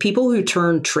people who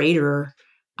turn traitor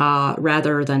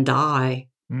rather than die,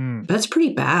 that's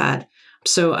pretty bad.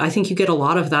 So I think you get a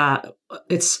lot of that.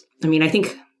 I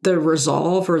think the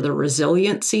resolve or the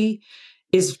resiliency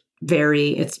is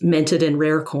it's minted in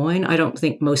rare coin. I don't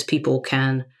think most people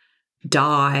can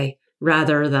die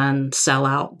rather than sell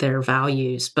out their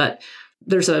values. But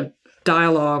there's a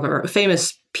dialogue or a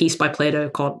famous piece by Plato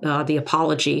called The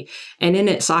Apology. And in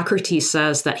it, Socrates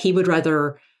says that he would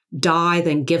rather die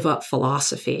than give up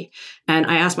philosophy. And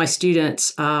I ask my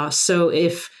students, so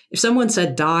if someone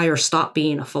said die or stop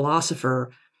being a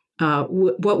philosopher,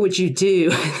 what would you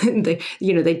do?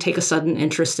 They'd take a sudden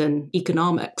interest in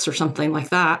economics or something like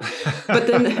that. But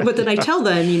then I tell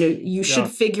them, you should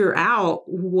figure out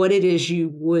what it is you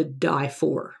would die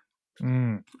for.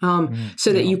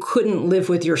 so that you couldn't live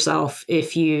with yourself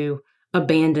if you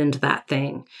abandoned that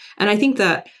thing. And I think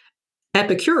that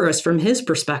Epicurus, from his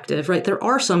perspective, right, there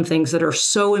are some things that are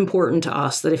so important to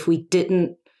us that if we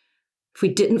didn't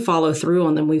follow through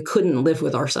on them, we couldn't live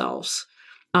with ourselves.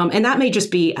 And that may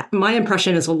just be, my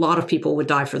impression is a lot of people would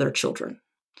die for their children.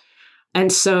 And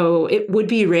so it would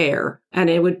be rare, and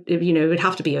it would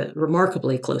have to be a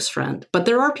remarkably close friend. But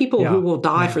there are people who will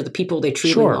die for the people they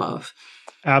truly love.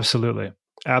 Absolutely.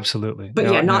 Absolutely.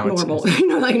 But not normal.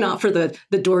 Like not for the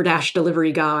DoorDash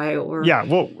delivery guy or.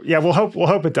 We'll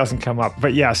hope it doesn't come up.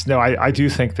 But yes, no, I do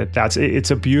think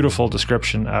it's a beautiful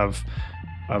description of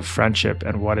friendship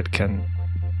and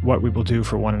what we will do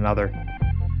for one another.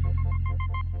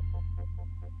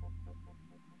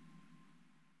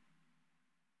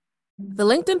 The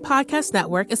LinkedIn Podcast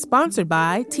Network is sponsored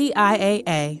by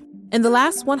TIAA. In the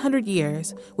last 100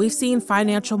 years, we've seen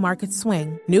financial markets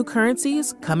swing, new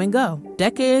currencies come and go,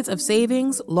 decades of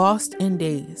savings lost in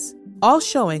days, all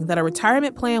showing that a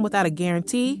retirement plan without a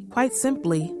guarantee, quite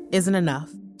simply, isn't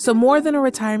enough. So more than a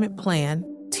retirement plan,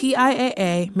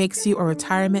 TIAA makes you a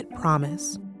retirement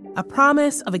promise. A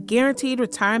promise of a guaranteed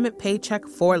retirement paycheck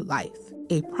for life.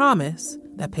 A promise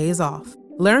that pays off.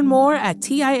 Learn more at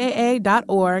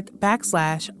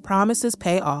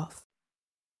TIAA.org/promisespayoff.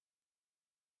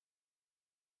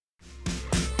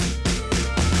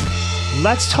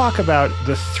 Let's talk about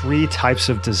the 3 types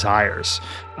of desires,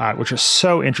 which are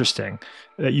so interesting.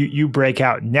 You break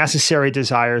out necessary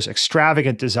desires,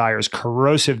 extravagant desires,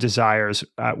 corrosive desires,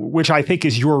 which I think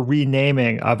is your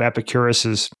renaming of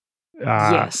Epicurus's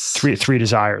three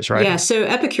desires, right? Yeah, so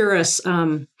Epicurus,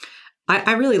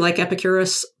 I really like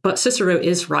Epicurus, but Cicero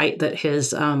is right that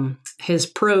his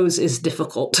prose is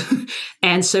difficult.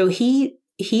 And so he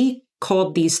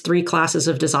called these 3 classes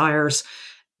of desires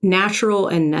natural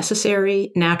and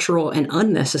necessary, natural and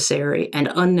unnecessary,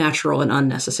 and unnatural and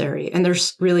unnecessary. And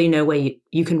there's really no way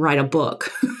you can write a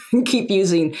book and keep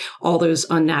using all those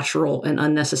unnatural and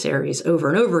unnecessaries over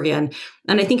and over again.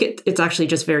 And I think it's actually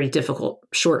just very difficult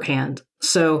shorthand.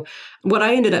 So what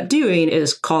I ended up doing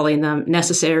is calling them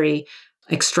necessary,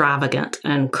 extravagant,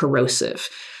 and corrosive.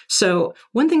 So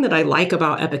one thing that I like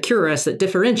about Epicurus that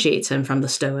differentiates him from the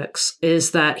Stoics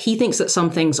is that he thinks that some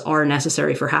things are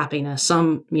necessary for happiness,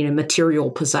 some,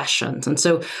 material possessions. And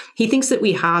so he thinks that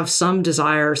we have some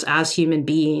desires as human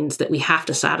beings that we have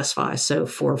to satisfy. So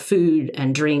for food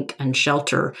and drink and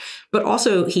shelter, but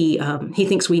also he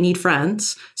thinks we need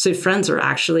friends. So friends are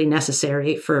actually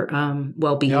necessary for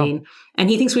well-being. Yeah. And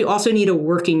he thinks we also need a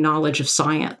working knowledge of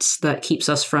science that keeps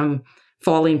us from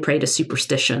falling prey to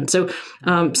superstition. So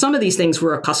some of these things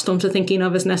we're accustomed to thinking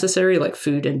of as necessary, like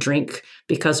food and drink,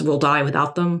 because we'll die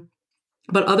without them.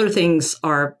 But other things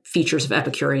are features of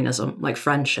Epicureanism, like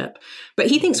friendship. But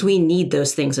he thinks we need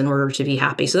those things in order to be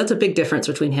happy. So that's a big difference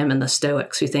between him and the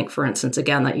Stoics, who think, for instance,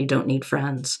 again, that you don't need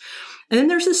friends. And then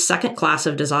there's this second class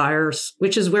of desires,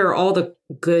 which is where all the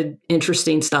good,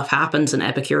 interesting stuff happens in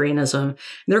Epicureanism.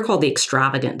 They're called the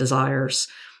extravagant desires.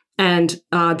 And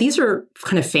these are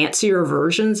kind of fancier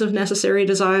versions of necessary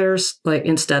desires. Like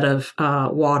instead of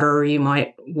water, you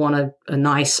might want a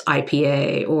nice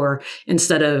IPA, or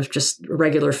instead of just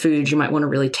regular food, you might want a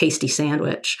really tasty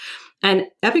sandwich. And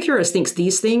Epicurus thinks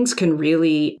these things can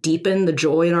really deepen the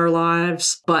joy in our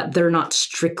lives, but they're not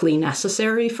strictly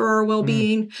necessary for our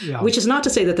well-being, which is not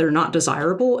to say that they're not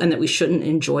desirable and that we shouldn't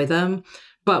enjoy them.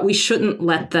 But we shouldn't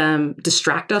let them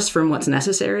distract us from what's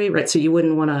necessary, right? So you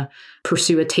wouldn't want to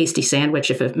pursue a tasty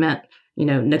sandwich if it meant,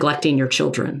 neglecting your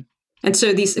children. And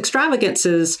so these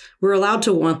extravagances, we're allowed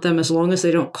to want them as long as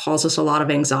they don't cause us a lot of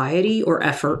anxiety or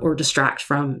effort or distract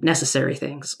from necessary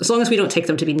things, as long as we don't take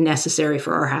them to be necessary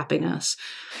for our happiness.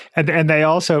 And he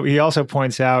also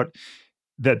points out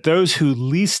that those who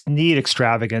least need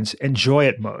extravagance enjoy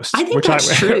it most. I think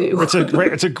that's true.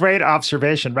 It's a great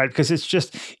observation, right? Because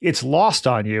it's lost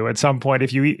on you at some point.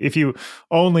 If you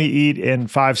only eat in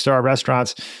 5-star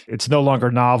restaurants, it's no longer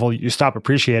novel. You stop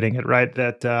appreciating it, right?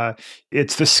 That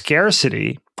it's the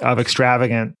scarcity of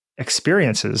extravagant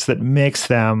experiences that makes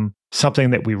them something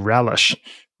that we relish.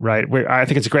 Right. I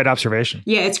think it's a great observation.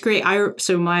 Yeah, it's great.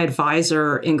 So my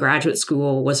advisor in graduate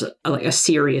school was a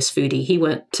serious foodie. He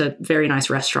went to very nice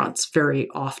restaurants very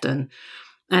often.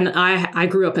 And I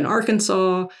grew up in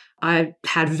Arkansas. I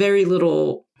had very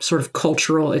little sort of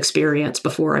cultural experience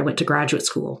before I went to graduate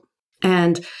school.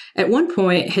 And at one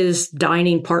point, his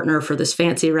dining partner for this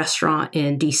fancy restaurant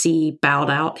in DC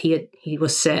bowed out. He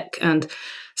was sick. And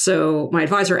so my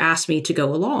advisor asked me to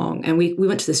go along, and we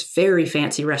went to this very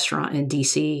fancy restaurant in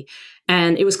DC,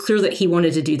 and it was clear that he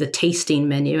wanted to do the tasting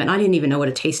menu, and I didn't even know what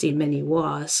a tasting menu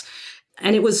was.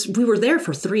 And we were there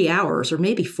for 3 hours or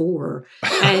maybe 4.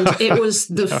 And it was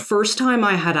the first time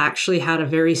I had actually had a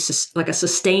very a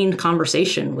sustained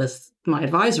conversation with my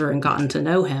advisor and gotten to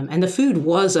know him. And the food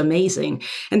was amazing.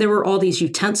 And there were all these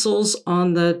utensils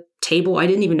on the table. I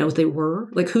didn't even know what they were.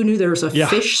 Like, who knew there was a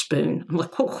fish spoon? I'm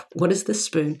like, oh, what is this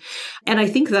spoon? And I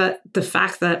think that the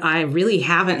fact that I really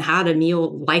haven't had a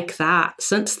meal like that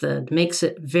since then makes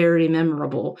it very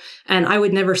memorable. And I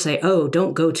would never say, oh,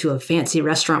 don't go to a fancy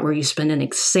restaurant where you spend an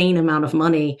insane amount of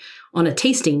money on a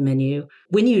tasting menu.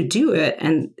 When you do it,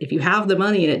 and if you have the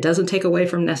money and it doesn't take away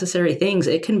from necessary things,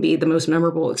 it can be the most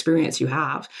memorable experience you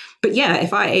have. But yeah,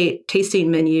 if I ate tasting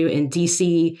menu in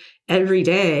DC every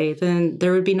day, then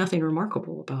there would be nothing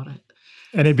remarkable about it.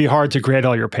 And it'd be hard to grade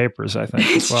all your papers, I think.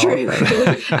 It's true.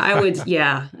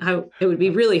 It would be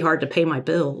really hard to pay my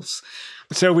bills.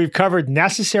 So we've covered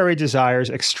necessary desires,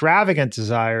 extravagant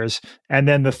desires, and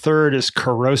then the third is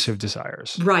corrosive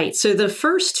desires. Right. So the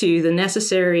first two, the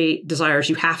necessary desires,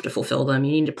 you have to fulfill them.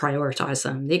 You need to prioritize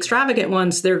them. The extravagant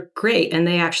ones, they're great, and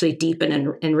they actually deepen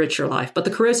and enrich your life. But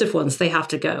the corrosive ones, they have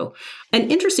to go. And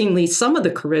interestingly, some of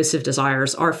the corrosive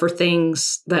desires are for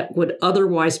things that would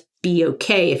otherwise be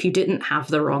okay if you didn't have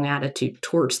the wrong attitude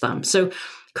towards them. So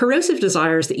corrosive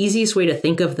desires, the easiest way to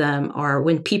think of them are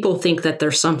when people think that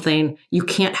there's something you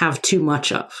can't have too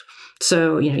much of.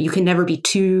 So, you can never be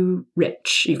too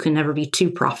rich. You can never be too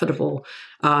profitable.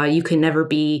 You can never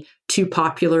be too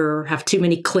popular, have too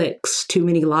many clicks, too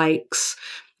many likes.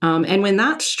 And when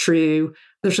that's true,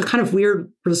 there's a kind of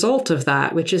weird result of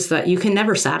that, which is that you can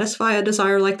never satisfy a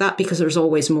desire like that because there's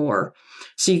always more.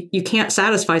 So you can't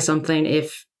satisfy something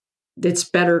if it's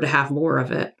better to have more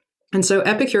of it. And so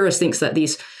Epicurus thinks that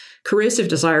these corrosive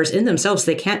desires in themselves,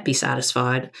 they can't be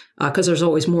satisfied because there's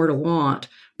always more to want.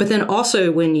 But then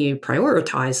also when you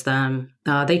prioritize them,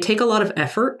 they take a lot of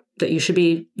effort that you should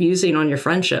be using on your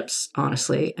friendships,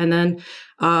 honestly. And then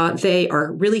they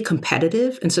are really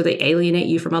competitive. And so they alienate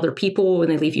you from other people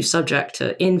and they leave you subject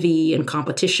to envy and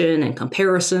competition and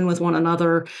comparison with one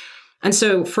another. And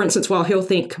so, for instance, while he'll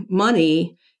think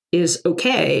money is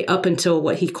okay up until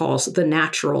what he calls the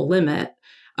natural limit,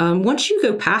 once you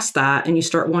go past that and you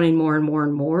start wanting more and more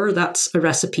and more, that's a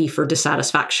recipe for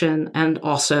dissatisfaction and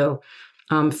also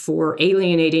for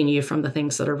alienating you from the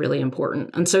things that are really important.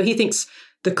 And so he thinks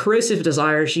the corrosive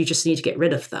desires, you just need to get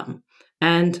rid of them.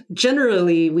 And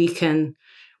generally, we can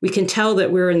tell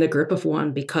that we're in the grip of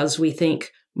one because we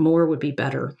think more would be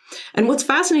better. And what's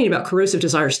fascinating about corrosive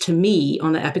desires to me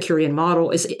on the Epicurean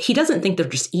model is he doesn't think they're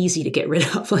just easy to get rid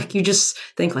of. Like you just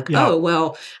think like, oh,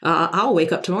 well, I'll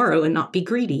wake up tomorrow and not be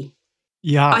greedy.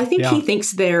 Yeah, I think he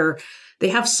thinks they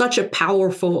have such a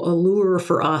powerful allure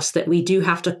for us that we do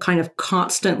have to kind of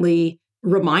constantly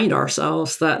remind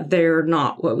ourselves that they're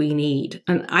not what we need.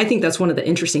 And I think that's one of the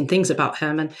interesting things about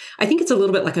him. And I think it's a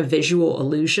little bit like a visual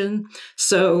illusion.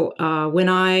 So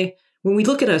when we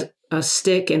look at a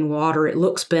stick in water, it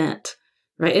looks bent,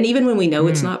 right? And even when we know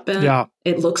it's not bent,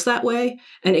 it looks that way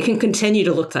and it can continue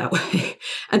to look that way.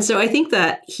 And so I think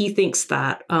that he thinks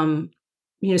that,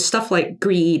 stuff like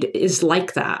greed is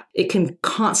like that. It can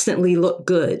constantly look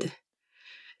good.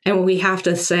 And we have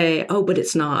to say, oh, but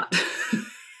it's not.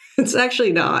 It's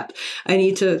actually not. I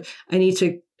need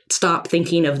to stop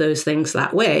thinking of those things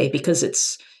that way because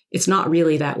it's not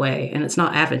really that way and it's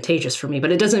not advantageous for me.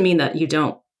 But it doesn't mean that you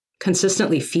don't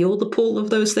consistently feel the pull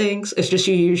of those things. It's just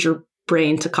you use your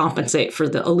brain to compensate for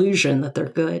the illusion that they're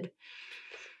good.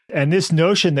 And this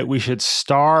notion that we should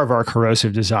starve our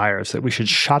corrosive desires, that we should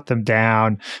shut them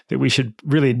down, that we should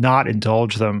really not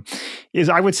indulge them, is,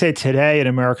 I would say today in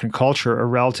American culture, a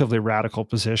relatively radical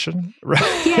position,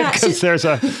 right? Yeah. Because there's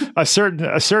a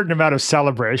certain amount of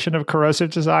celebration of corrosive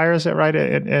desires, right,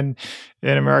 in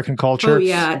American culture. Oh,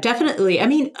 yeah, definitely. I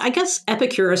mean, I guess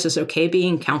Epicurus is okay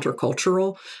being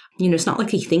countercultural. It's not like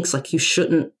he thinks like you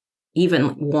shouldn't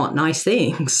even want nice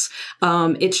things.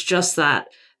 It's just that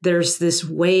there's this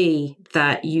way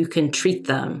that you can treat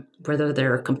them, whether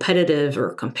they're competitive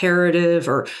or comparative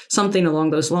or something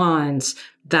along those lines,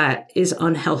 that is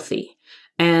unhealthy.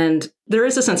 And there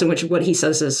is a sense in which what he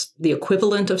says is the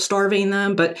equivalent of starving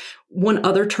them. But one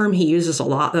other term he uses a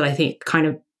lot that I think kind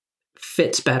of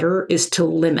fits better is to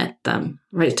limit them,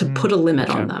 right? To put a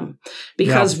limit on them.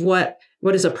 Because what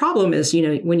is a problem is,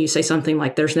 when you say something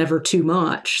like there's never too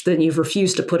much, then you've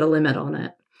refused to put a limit on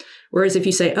it. Whereas if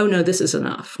you say, oh, no, this is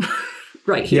enough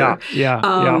right here.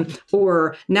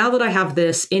 Or now that I have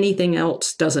this, anything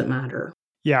else doesn't matter.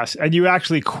 Yes. And you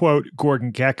actually quote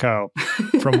Gordon Gekko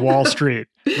from Wall Street,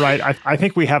 right? I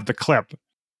think we have the clip.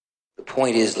 The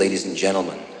point is, ladies and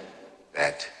gentlemen,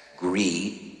 that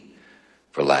greed,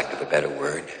 for lack of a better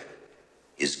word,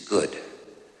 is good.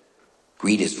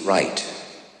 Greed is right.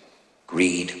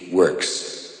 Greed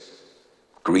works.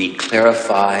 Greed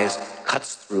clarifies,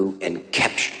 cuts through, and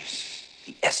captures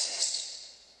the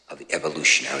essence of the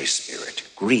evolutionary spirit.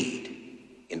 Greed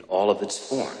in all of its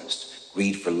forms.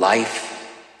 Greed for life,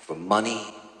 for money,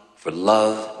 for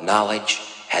love, knowledge,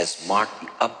 has marked the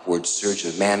upward surge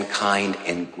of mankind,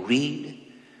 and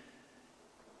greed,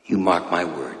 you mark my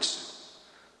words,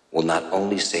 will not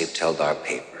only save Teldar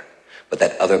Paper, but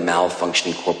that other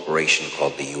malfunctioning corporation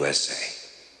called the USA.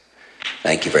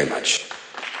 Thank you very much.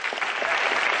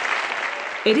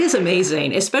 It is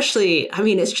amazing, especially,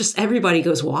 it's just everybody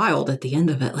goes wild at the end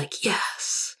of it. Like,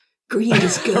 yes, greed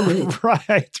is good.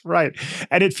 Right.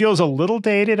 And it feels a little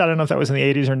dated. I don't know if that was in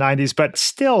the 80s or 90s, but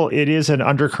still it is an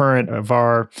undercurrent of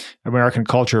our American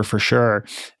culture for sure.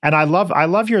 And I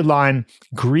love your line,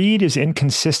 greed is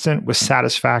inconsistent with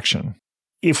satisfaction.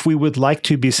 If we would like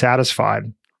to be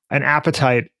satisfied, an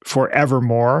appetite for ever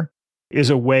more is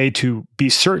a way to be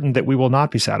certain that we will not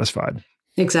be satisfied.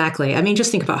 Exactly. Just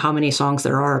think about how many songs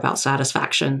there are about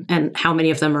satisfaction and how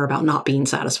many of them are about not being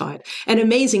satisfied. And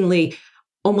amazingly,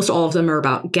 almost all of them are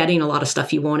about getting a lot of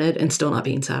stuff you wanted and still not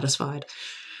being satisfied.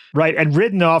 Right. And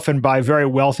written often by very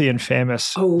wealthy and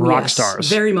famous rock stars.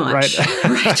 Very much.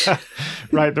 Right.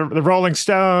 Right. The Rolling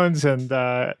Stones and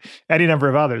any number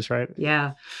of others, right?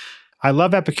 Yeah. I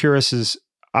love Epicurus's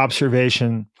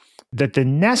observation that the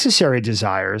necessary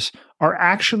desires are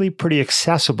actually pretty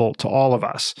accessible to all of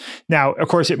us. Now, of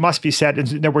course, it must be said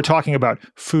that we're talking about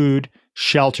food,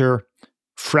 shelter,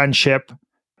 friendship,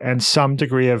 and some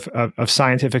degree of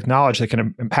scientific knowledge that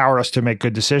can empower us to make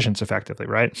good decisions effectively,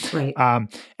 right? Right.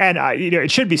 It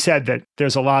should be said that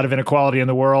there's a lot of inequality in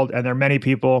the world, and there are many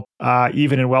people,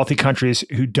 even in wealthy countries,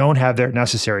 who don't have their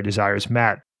necessary desires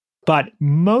met. But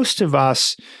most of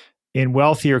us in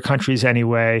wealthier countries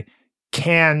anyway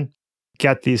can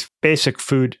get these basic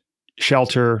food,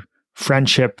 shelter,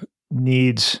 friendship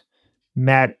needs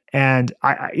met. And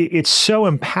it's so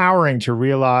empowering to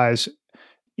realize,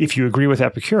 if you agree with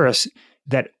Epicurus,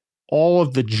 that all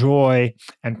of the joy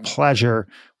and pleasure,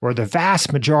 or the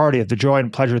vast majority of the joy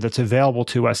and pleasure that's available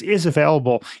to us, is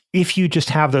available if you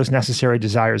just have those necessary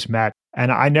desires met.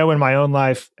 And I know in my own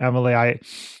life, Emily,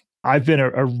 I've been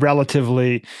a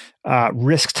relatively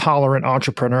risk-tolerant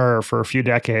entrepreneur for a few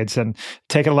decades and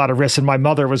taken a lot of risks. And my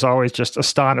mother was always just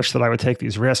astonished that I would take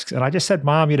these risks. And I just said,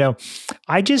 Mom,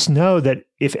 I just know that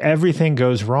if everything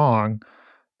goes wrong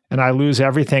and I lose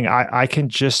everything, I can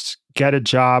just get a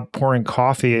job pouring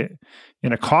coffee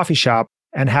in a coffee shop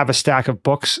and have a stack of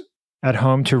books at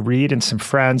home to read and some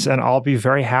friends, and I'll be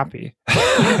very happy.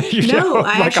 I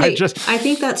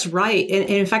think that's right. And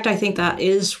in fact, I think that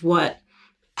is what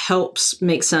helps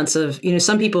make sense of,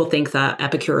 some people think that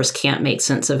Epicurus can't make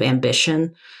sense of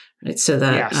ambition, right? So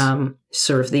that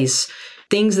sort of these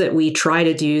things that we try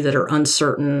to do that are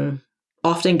uncertain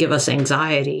often give us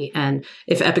anxiety. And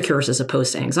if Epicurus is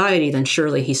opposed to anxiety, then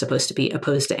surely he's supposed to be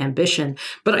opposed to ambition.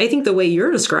 But I think the way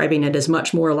you're describing it is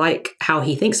much more like how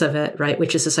he thinks of it, right?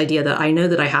 Which is this idea that I know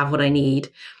that I have what I need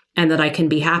and that I can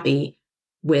be happy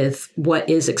with what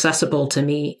is accessible to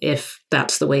me if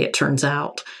that's the way it turns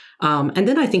out. And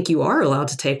then I think you are allowed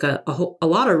to take a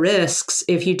lot of risks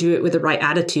if you do it with the right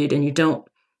attitude and you don't,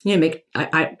 I'm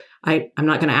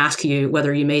not going to ask you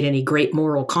whether you made any great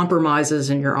moral compromises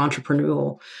in your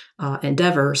entrepreneurial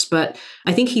endeavors, but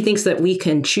I think he thinks that we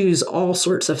can choose all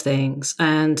sorts of things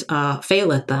and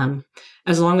fail at them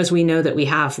as long as we know that we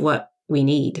have what we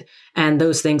need. And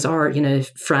those things are,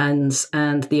 friends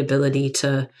and the ability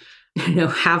to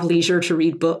have leisure to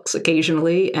read books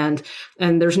occasionally. And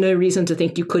there's no reason to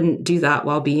think you couldn't do that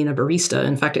while being a barista.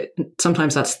 In fact,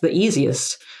 sometimes that's the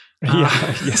easiest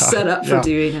setup for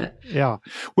doing it. Yeah.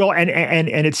 Well, and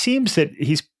it seems that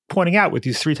he's pointing out with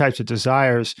these three types of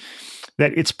desires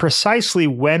that it's precisely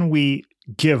when we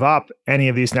give up any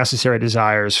of these necessary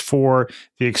desires for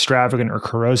the extravagant or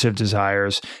corrosive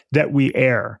desires that we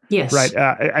err. Yes. Right.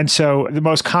 And so the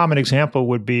most common example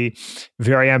would be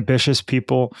very ambitious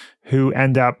people who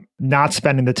end up not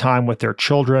spending the time with their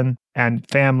children and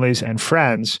families and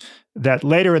friends that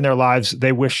later in their lives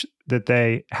they wish that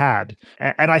they had.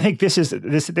 And I think this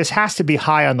has to be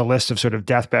high on the list of sort of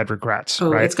deathbed regrets.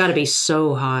 Oh, right? It's got to be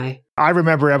so high. I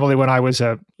remember, Emily, when I was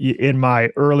in my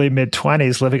early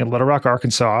mid-20s living in Little Rock,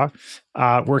 Arkansas,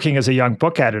 working as a young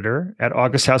book editor at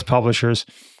August House Publishers,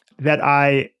 that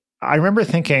I remember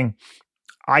thinking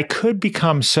I could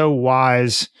become so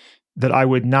wise that I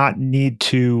would not need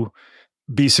to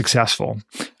be successful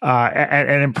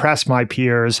and impress my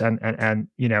peers and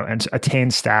attain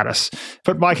status.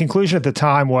 But my conclusion at the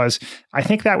time was, I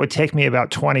think that would take me about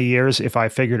 20 years if I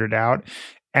figured it out.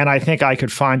 And I think I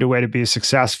could find a way to be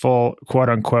successful, quote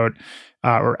unquote,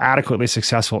 or adequately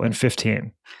successful in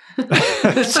 15.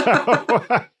 so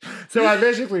I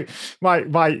basically,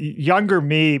 my younger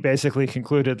me basically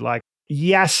concluded like,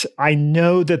 yes, I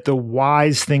know that the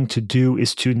wise thing to do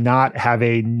is to not have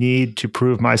a need to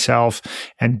prove myself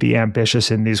and be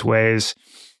ambitious in these ways.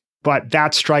 But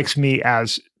that strikes me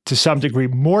as, to some degree,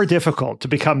 more difficult to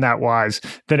become that wise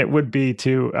than it would be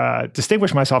to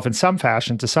distinguish myself in some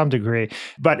fashion to some degree.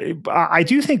 But I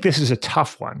do think this is a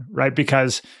tough one, right?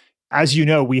 Because as you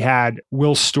know, we had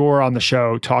Will Storr on the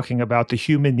show talking about the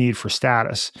human need for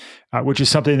status, which is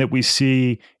something that we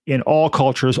see in all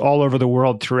cultures all over the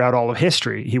world throughout all of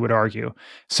history, he would argue.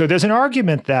 So there's an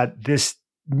argument that this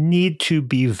need to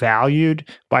be valued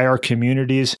by our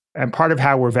communities. And part of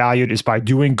how we're valued is by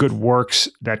doing good works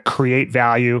that create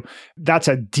value. That's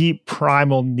a deep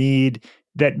primal need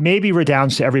that maybe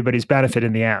redounds to everybody's benefit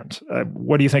in the end.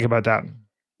 What do you think about that?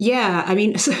 Yeah, I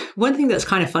mean, one thing that's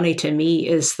kind of funny to me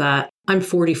is that I'm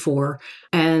 44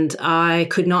 and I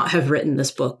could not have written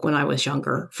this book when I was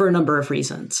younger for a number of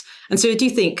reasons. And so I do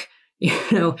think,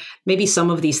 maybe some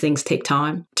of these things take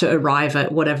time to arrive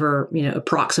at whatever,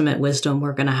 approximate wisdom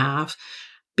we're going to have.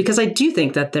 Because I do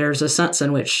think that there's a sense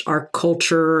in which our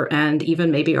culture and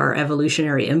even maybe our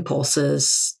evolutionary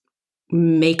impulses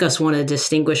make us want to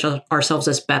distinguish ourselves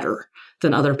as better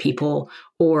than other people,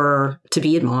 or to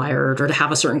be admired, or to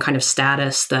have a certain kind of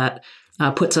status that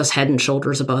puts us head and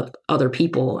shoulders above other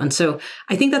people. And so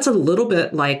I think that's a little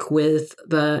bit like with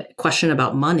the question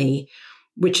about money,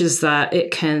 which is that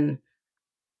it can,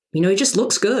 it just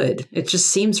looks good. It just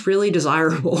seems really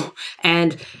desirable.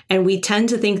 And we tend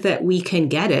to think that we can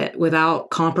get it without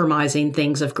compromising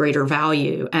things of greater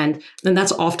value. And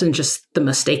that's often just the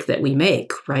mistake that we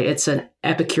make, right? It's an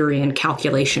Epicurean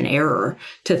calculation error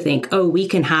to think, oh, we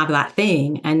can have that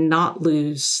thing and not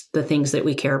lose the things that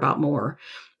we care about more.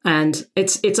 And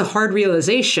it's a hard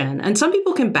realization. And some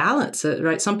people can balance it,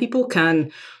 right? Some people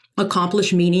can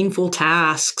accomplish meaningful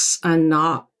tasks and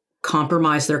not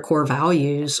compromise their core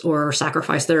values or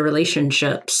sacrifice their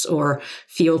relationships or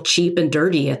feel cheap and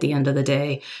dirty at the end of the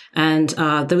day. And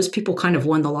those people kind of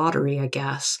won the lottery, I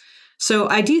guess. So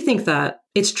I do think that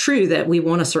it's true that we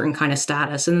want a certain kind of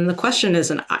status. And then the question is,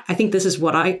 and I think this is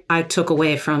what I took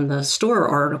away from the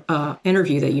Storr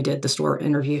interview that you did, the Storr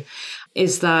interview,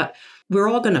 is that we're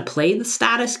all going to play the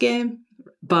status game,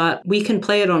 but we can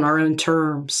play it on our own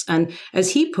terms. And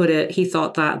as he put it, he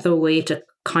thought that the way to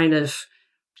kind of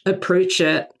approach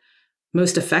it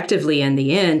most effectively in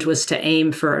the end was to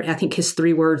aim for, I think his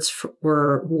 3 words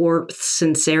were warmth,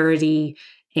 sincerity,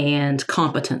 and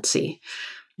competency.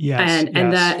 Yes.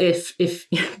 And that if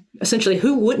essentially,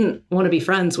 who wouldn't want to be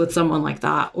friends with someone like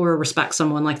that or respect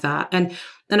someone like that? And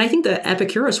I think that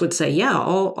Epicurus would say, yeah,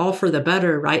 all for the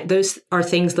better, right? Those are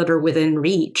things that are within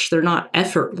reach. They're not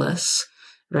effortless,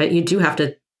 right? You do have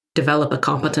to develop a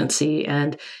competency,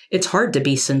 and it's hard to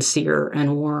be sincere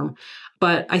and warm.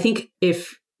 But I think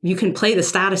if you can play the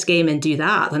status game and do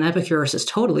that, then Epicurus is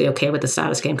totally okay with the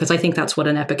status game, because I think that's what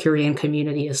an Epicurean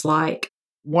community is like.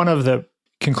 One of the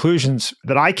conclusions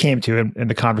that I came to in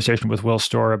the conversation with Will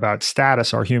Storr about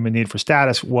status, our human need for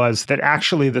status, was that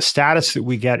actually the status that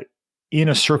we get in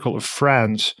a circle of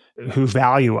friends who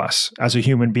value us as a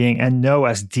human being and know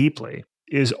us deeply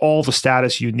is all the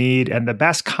status you need, and the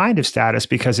best kind of status,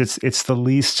 because it's the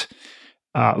least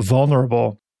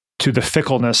vulnerable to the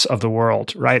fickleness of the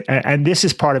world, right? And this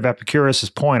is part of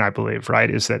Epicurus's point, I believe, right?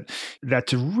 Is that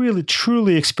to really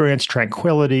truly experience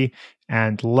tranquility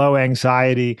and low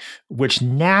anxiety, which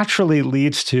naturally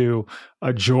leads to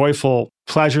a joyful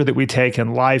pleasure that we take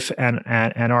in life and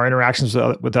our interactions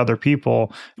with other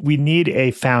people, we need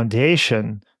a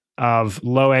foundation of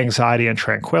low anxiety and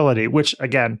tranquility, which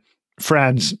again,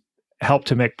 friends help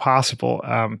to make possible.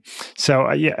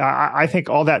 I think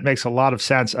all that makes a lot of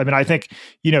sense. I mean, I think,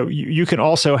 you can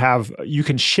also you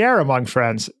can share among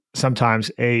friends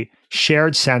sometimes a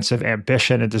shared sense of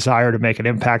ambition and desire to make an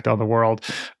impact on the world,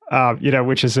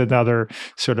 which is another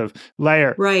sort of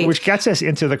layer, right? Which gets us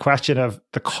into the question of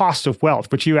the cost of wealth,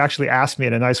 which you actually asked me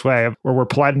in a nice way, or were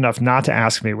polite enough not to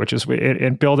ask me, which is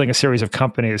in building a series of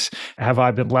companies, have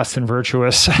I been less than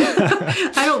virtuous?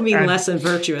 I don't mean less than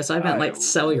virtuous. I meant like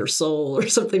sell your soul or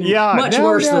something much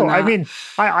worse than that. I mean,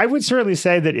 I would certainly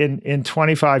say that in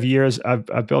 25 years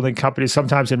of building companies,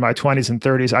 sometimes in my 20s and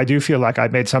 30s, I do feel like I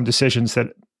made some decisions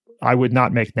that I would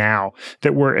not make now,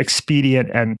 that were expedient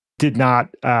and did not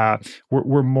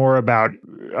were more about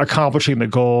accomplishing the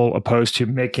goal opposed to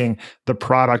making the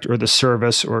product or the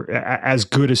service or as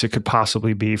good as it could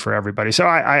possibly be for everybody. So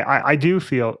I do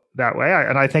feel that way,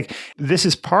 and I think this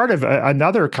is part of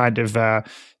another kind of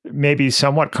maybe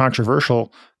somewhat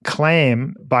controversial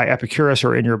claim by Epicurus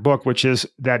or in your book, which is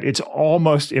that it's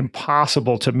almost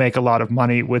impossible to make a lot of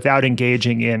money without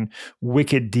engaging in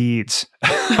wicked deeds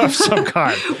of some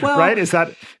kind. Well, right? Is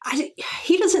that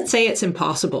he doesn't say it's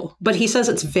impossible, but he says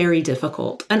it's very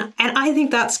difficult, and I think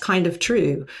that's kind of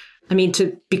true. I mean,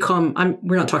 to become,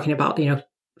 we're not talking about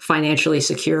financially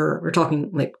secure. We're talking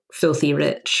like filthy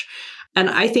rich, and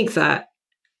I think that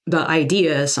the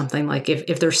idea is something like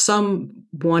if there's some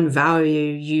one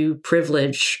value you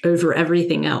privilege over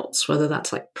everything else, whether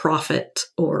that's like profit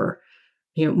or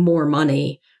more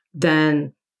money,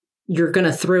 then you're going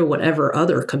to throw whatever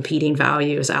other competing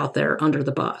value is out there under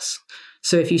the bus.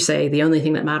 So if you say the only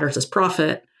thing that matters is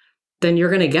profit, then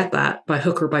you're going to get that by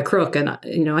hook or by crook. And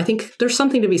I think there's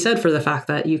something to be said for the fact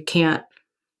that you can't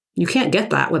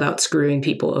get that without screwing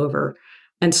people over.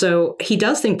 And so he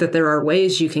does think that there are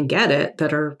ways you can get it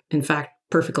that are, in fact,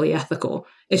 perfectly ethical.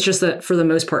 It's just that for the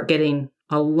most part, getting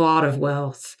a lot of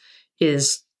wealth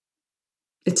it's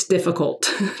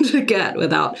difficult to get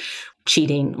without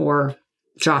cheating or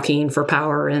jockeying for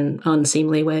power in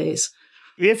unseemly ways.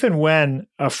 If and when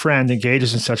a friend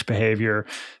engages in such behavior,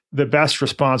 the best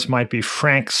response might be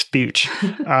frank speech,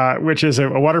 which is a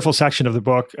wonderful section of the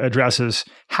book, addresses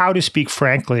how to speak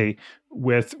frankly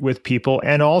with people,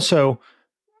 and also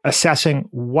assessing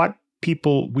what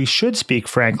people we should speak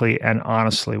frankly and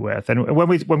honestly with. And when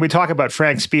we talk about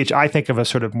frank speech, I think of a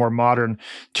sort of more modern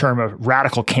term of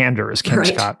radical candor, as Kim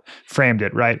Scott framed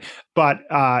it, right? But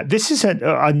this is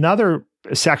another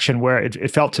section where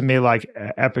it felt to me like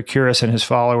Epicurus and his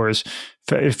followers,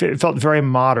 it felt very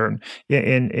modern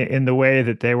in the way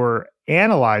that they were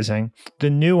analyzing the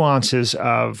nuances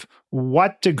of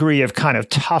what degree of kind of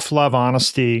tough love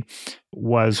honesty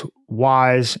was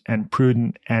wise and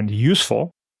prudent and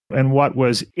useful, and what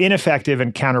was ineffective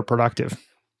and counterproductive.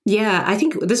 Yeah, I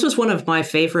think this was one of my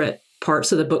favorite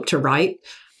parts of the book to write,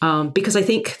 because I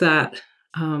think that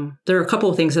there are a couple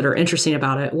of things that are interesting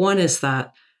about it. One is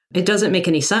that it doesn't make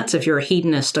any sense if you're a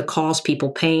hedonist to cause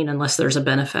people pain unless there's a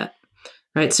benefit,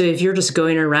 right? So if you're just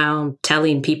going around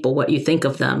telling people what you think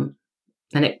of them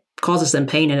and it causes them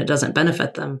pain and it doesn't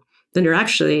benefit them, then you're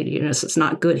actually, it's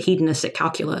not good hedonistic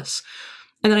calculus.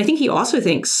 And then I think he also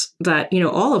thinks that,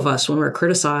 all of us, when we're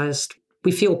criticized,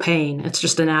 we feel pain. It's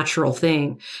just a natural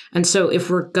thing. And so if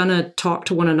we're going to talk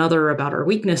to one another about our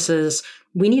weaknesses,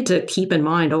 we need to keep in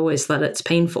mind always that it's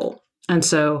painful. And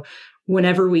so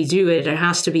whenever we do it, it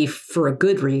has to be for a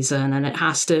good reason, and it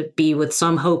has to be with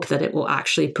some hope that it will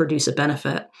actually produce a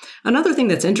benefit. Another thing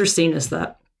that's interesting is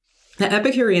that the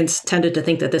Epicureans tended to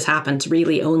think that this happens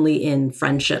really only in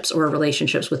friendships or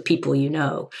relationships with people you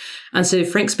know. And so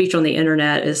frank speech on the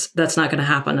internet that's not going to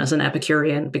happen as an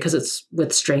Epicurean because it's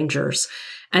with strangers.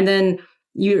 And then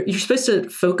you're supposed to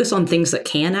focus on things that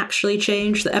can actually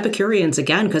change. The Epicureans,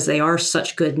 again, because they are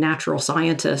such good natural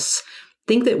scientists,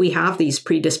 think that we have these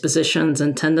predispositions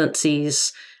and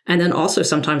tendencies, and then also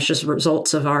sometimes just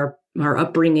results of our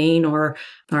upbringing or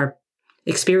our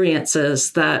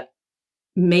experiences that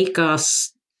make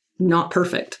us not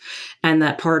perfect. And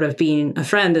that part of being a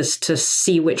friend is to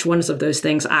see which ones of those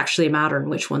things actually matter and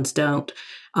which ones don't,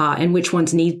 and which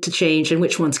ones need to change and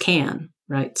which ones can,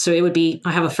 right? So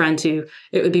I have a friend who,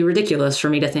 it would be ridiculous for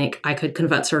me to think I could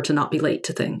convince her to not be late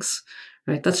to things,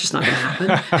 right? That's just not going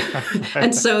to happen.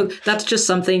 And so that's just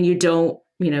something you don't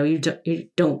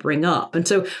bring up. And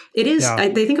so it is,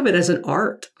 they think of it as an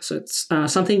art. So it's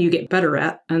something you get better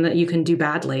at and that you can do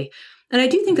badly. And I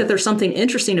do think that there's something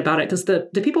interesting about it, because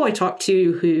the people I talk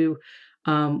to who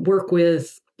work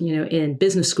with, in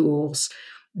business schools,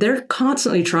 they're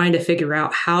constantly trying to figure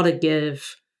out how to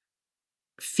give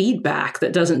feedback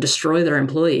that doesn't destroy their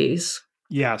employees.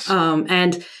 Yes.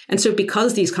 And so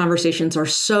because these conversations are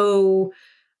so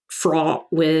fraught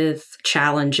with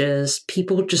challenges,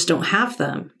 people just don't have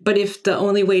them. But if the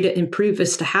only way to improve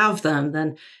is to have them,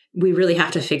 then we really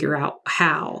have to figure out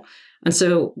how. And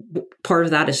so part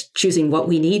of that is choosing what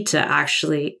we need to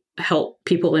actually help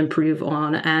people improve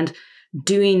on, and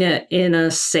doing it in a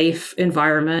safe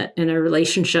environment, in a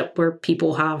relationship where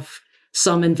people have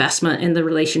some investment in the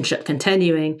relationship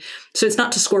continuing. So it's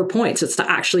not to score points, it's to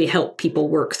actually help people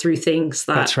work through things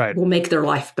that will make their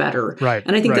life better. Right.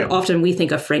 And I think that often we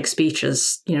think of frank speech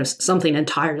as, something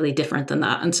entirely different than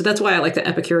that. And so that's why I like the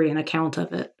Epicurean account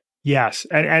of it. Yes.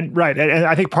 And right. And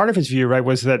I think part of his view,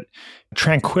 was that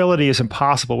tranquility is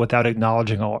impossible without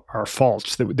acknowledging our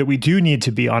faults, that we do need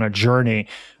to be on a journey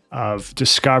of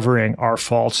discovering our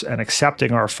faults and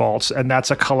accepting our faults. And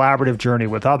that's a collaborative journey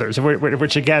with others,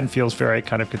 which again feels very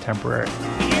kind of contemporary.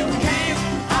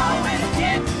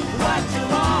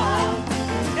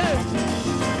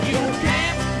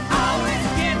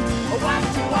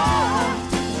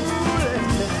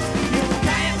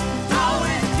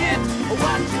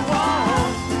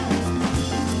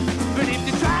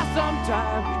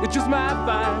 It's just my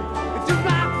fine. It's just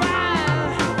my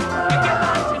fine. You get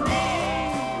what you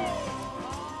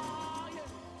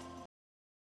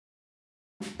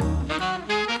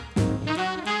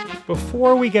need.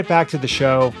 Before we get back to the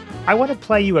show, I want to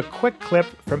play you a quick clip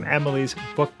from Emily's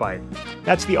Book Bite.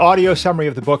 That's the audio summary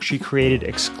of the book she created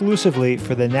exclusively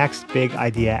for the Next Big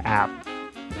Idea app.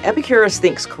 Epicurus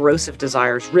thinks corrosive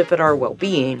desires rip at our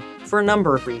well-being for a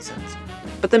number of reasons.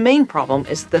 But the main problem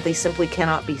is that they simply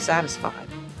cannot be satisfied.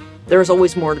 There is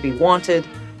always more to be wanted,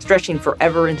 stretching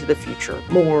forever into the future,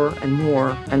 more and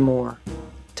more and more.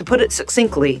 To put it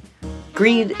succinctly,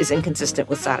 greed is inconsistent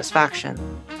with satisfaction,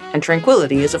 and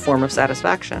tranquility is a form of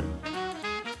satisfaction.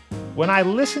 When I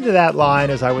listened to that line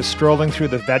as I was strolling through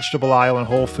the vegetable aisle in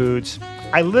Whole Foods,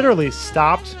 I literally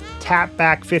stopped, tapped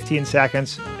back 15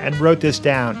 seconds, and wrote this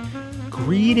down.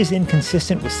 Greed is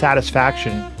inconsistent with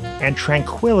satisfaction, and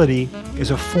tranquility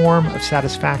is a form of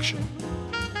satisfaction.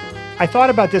 I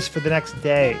thought about this for the next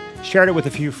day, shared it with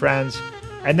a few friends,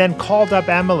 and then called up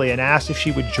Emily and asked if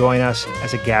she would join us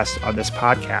as a guest on this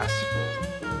podcast.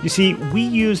 You see, we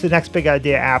use the Next Big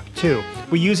Idea app too.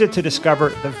 We use it to discover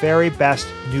the very best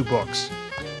new books.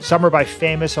 Some are by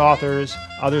famous authors,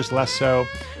 others less so,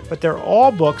 but they're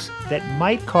all books that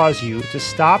might cause you to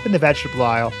stop in the vegetable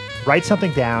aisle, write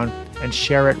something down, and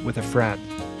share it with a friend.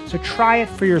 So try it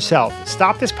for yourself.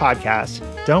 Stop this podcast.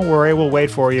 Don't worry, we'll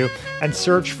wait for you. And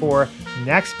search for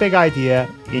Next Big Idea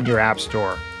in your app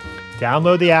store.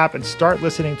 Download the app and start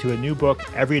listening to a new book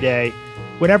every day,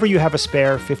 whenever you have a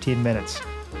spare 15 minutes.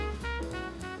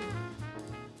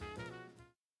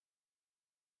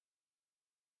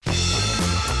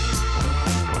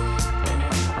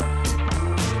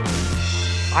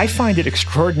 I find it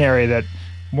extraordinary that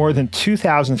more than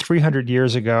 2,300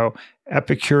 years ago,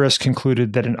 Epicurus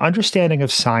concluded that an understanding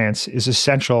of science is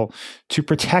essential to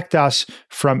protect us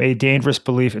from a dangerous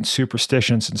belief in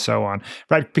superstitions and so on,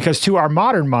 right? Because to our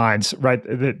modern minds, right,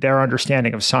 their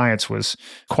understanding of science was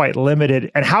quite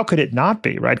limited. And how could it not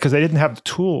be, right? Because they didn't have the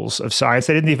tools of science.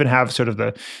 They didn't even have sort of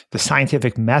the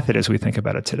scientific method as we think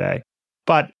about it today.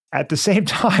 But at the same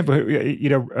time,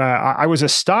 I was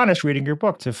astonished reading your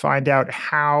book to find out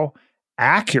how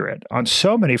accurate on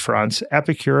so many fronts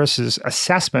Epicurus's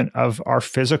assessment of our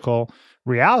physical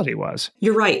reality was.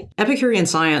 You're right. Epicurean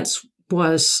science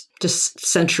was just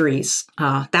centuries,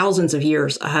 thousands of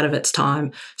years ahead of its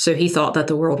time. So he thought that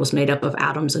the world was made up of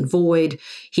atoms and void.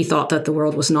 He thought that the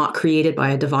world was not created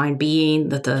by a divine being,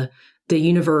 that the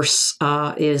universe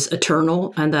is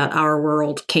eternal, and that our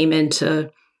world came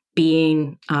into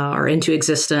being or into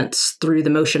existence through the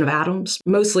motion of atoms,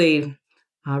 mostly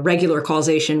regular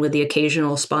causation with the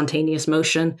occasional spontaneous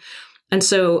motion. And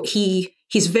so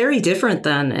he's very different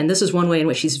than, and this is one way in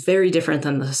which he's very different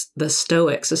than the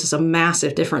Stoics. This is a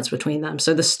massive difference between them.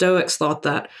 So the Stoics thought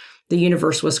that the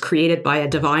universe was created by a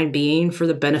divine being for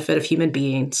the benefit of human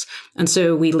beings. And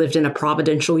so we lived in a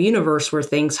providential universe where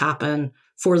things happen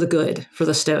for the good, for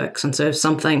the Stoics. And so if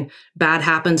something bad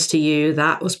happens to you,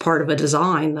 that was part of a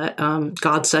design that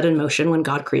God set in motion when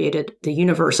God created the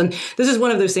universe. And this is one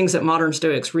of those things that modern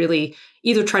Stoics really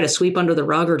either try to sweep under the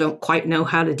rug or don't quite know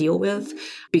how to deal with,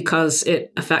 because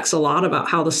it affects a lot about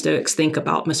how the Stoics think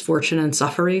about misfortune and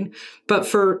suffering. But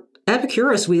for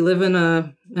Epicurus, we live in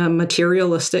a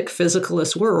materialistic,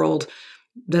 physicalist world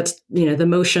that's, the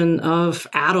motion of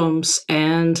atoms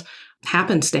and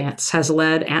happenstance has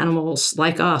led animals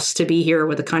like us to be here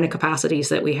with the kind of capacities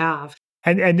that we have.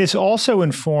 And this also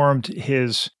informed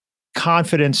his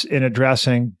confidence in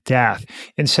addressing death,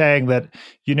 in saying that,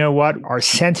 our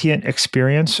sentient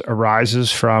experience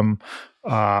arises from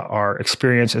our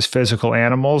experience as physical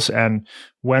animals. And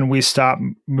when we stop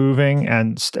moving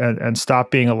and stop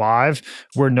being alive,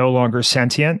 we're no longer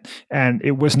sentient. And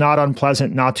it was not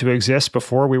unpleasant not to exist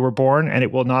before we were born, and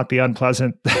it will not be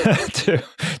unpleasant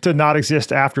to not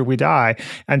exist after we die.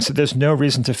 And so there's no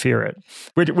reason to fear it,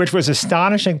 which was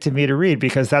astonishing to me to read,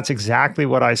 because that's exactly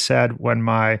what I said when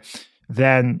my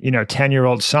then,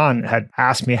 10-year-old son had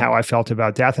asked me how I felt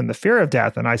about death and the fear of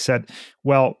death. And I said,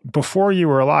 well, before you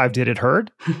were alive, did it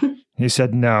hurt? He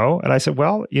said, no. And I said,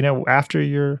 well, after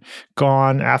you're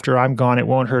gone, after I'm gone, it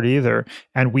won't hurt either.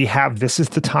 And this is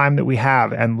the time that we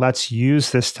have. And let's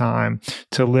use this time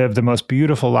to live the most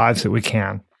beautiful lives that we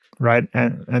can. Right.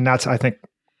 And that's, I think,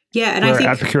 Yeah, and where I think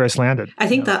Epicurus landed. I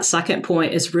think that second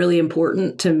point is really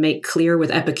important to make clear with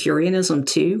Epicureanism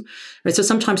too. Right? So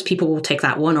sometimes people will take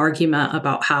that one argument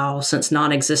about how since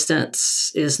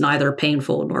non-existence is neither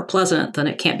painful nor pleasant, then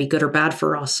it can't be good or bad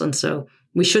for us. And so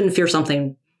we shouldn't fear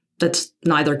something that's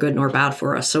neither good nor bad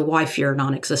for us. So why fear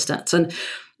non-existence?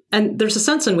 And there's a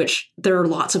sense in which there are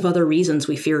lots of other reasons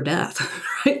we fear death,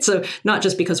 right? So not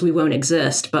just because we won't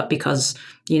exist, but because,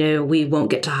 we won't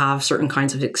get to have certain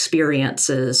kinds of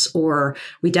experiences, or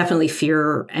we definitely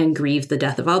fear and grieve the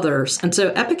death of others. And so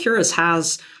Epicurus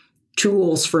has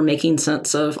tools for making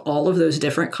sense of all of those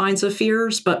different kinds of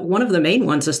fears. But one of the main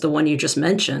ones is the one you just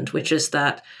mentioned, which is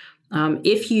that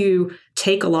if you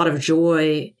take a lot of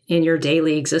joy in your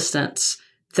daily existence,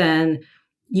 then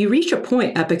you reach a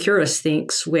point, Epicurus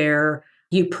thinks, where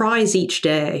you prize each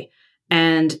day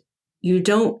and you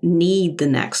don't need the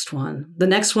next one. The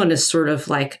next one is sort of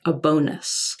like a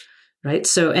bonus, right?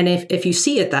 So, and if you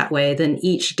see it that way, then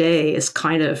each day is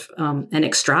kind of an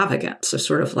extravagance. So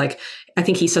sort of like, I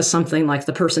think he says something like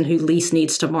the person who least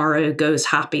needs tomorrow goes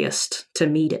happiest to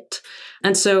meet it.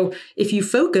 And so if you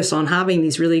focus on having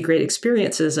these really great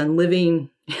experiences and living,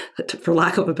 for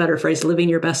lack of a better phrase, living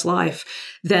your best life,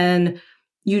 then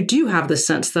you do have the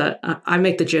sense that I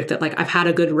make the joke that like I've had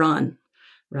a good run,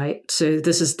 right? So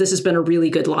this has been a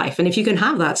really good life. And if you can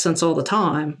have that sense all the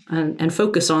time and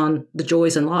focus on the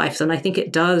joys in life, then I think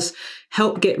it does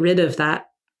help get rid of that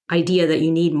idea that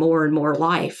you need more and more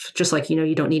life. Just like,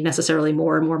 you don't need necessarily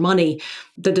more and more money.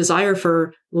 The desire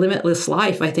for limitless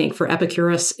life, I think, for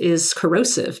Epicurus is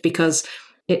corrosive because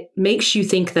it makes you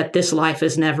think that this life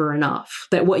is never enough,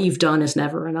 that what you've done is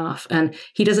never enough. And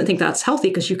he doesn't think that's healthy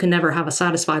because you can never have a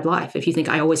satisfied life if you think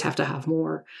I always have to have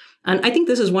more. And I think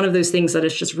this is one of those things that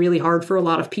is just really hard for a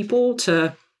lot of people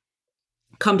to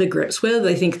come to grips with.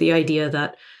 I think the idea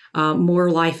that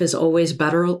more life is always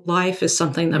better life is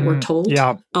something that we're told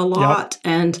a lot.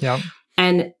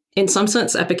 And in some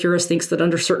sense, Epicurus thinks that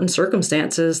under certain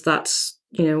circumstances, that's,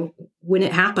 when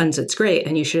it happens, it's great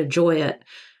and you should enjoy it.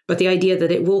 But the idea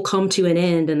that it will come to an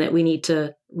end and that we need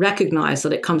to recognize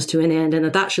that it comes to an end and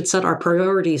that should set our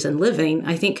priorities in living,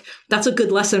 I think that's a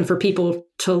good lesson for people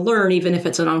to learn, even if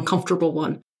it's an uncomfortable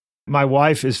one. My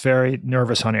wife is very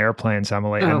nervous on airplanes,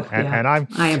 Emily, and I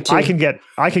am too. I can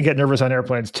get nervous on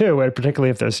airplanes too, and particularly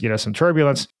if there's some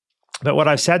turbulence. But what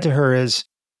I've said to her is,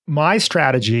 my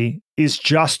strategy is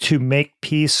just to make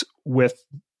peace with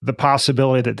the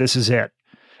possibility that this is it.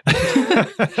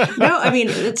 No, I mean,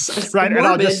 it's right, morbid, and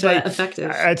I'll just say, but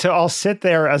effective. And so I'll sit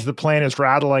there as the plane is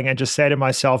rattling and just say to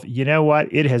myself, you know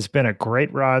what? It has been a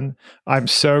great run. I'm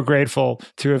so grateful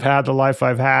to have had the life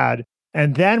I've had.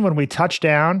 And then when we touch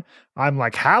down, I'm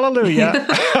like, hallelujah.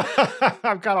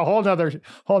 I've got a whole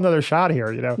nother shot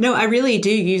here, No, I really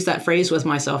do use that phrase with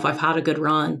myself. I've had a good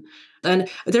run. And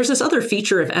there's this other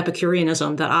feature of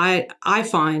Epicureanism that I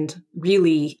find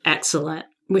really excellent,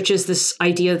 which is this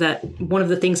idea that one of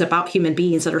the things about human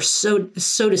beings that are so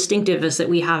distinctive is that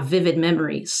we have vivid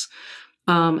memories.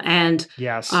 So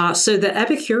the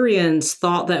Epicureans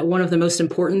thought that one of the most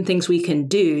important things we can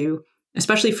do,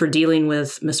 especially for dealing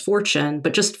with misfortune,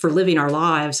 but just for living our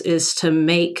lives, is to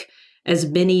make as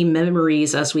many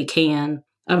memories as we can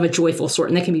of a joyful sort.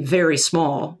 And they can be very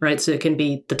small, right? So it can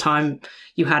be the time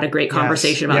you had a great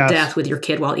conversation about death with your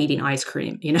kid while eating ice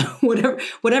cream,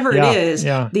 whatever it is,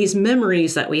 these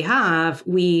memories that we have,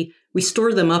 we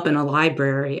store them up in a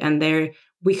library and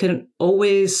we can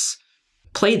always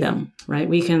play them, right?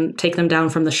 We can take them down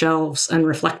from the shelves and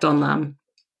reflect on them.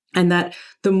 And that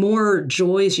the more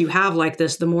joys you have like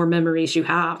this, the more memories you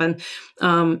have.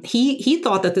 And he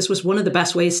thought that this was one of the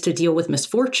best ways to deal with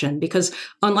misfortune, because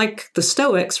unlike the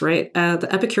Stoics, right, the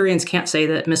Epicureans can't say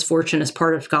that misfortune is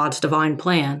part of God's divine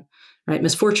plan, right?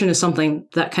 Misfortune is something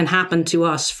that can happen to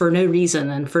us for no reason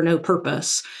and for no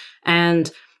purpose.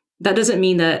 And that doesn't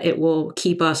mean that it will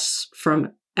keep us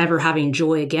from ever having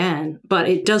joy again. But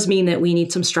it does mean that we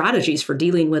need some strategies for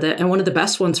dealing with it. And one of the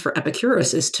best ones for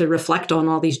Epicurus is to reflect on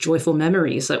all these joyful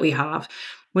memories that we have.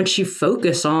 Once you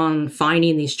focus on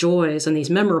finding these joys and these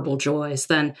memorable joys,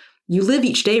 then you live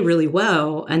each day really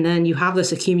well. And then you have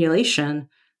this accumulation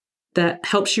that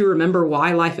helps you remember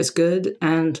why life is good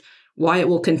and why it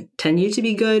will continue to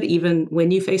be good even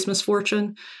when you face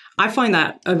misfortune. I find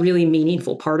that a really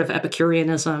meaningful part of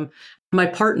Epicureanism. My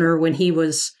partner, when he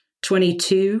was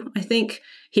 22, I think,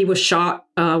 he was shot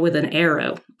with an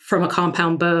arrow from a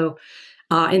compound bow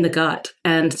in the gut.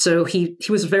 And so he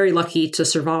was very lucky to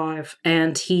survive.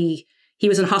 And he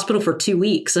was in hospital for 2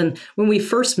 weeks. And when we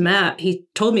first met, he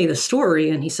told me the story.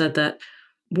 And he said that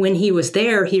when he was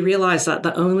there, he realized that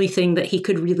the only thing that he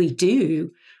could really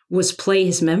do was play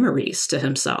his memories to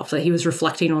himself, that he was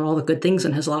reflecting on all the good things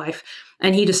in his life.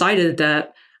 And he decided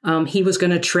that he was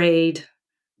going to trade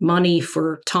money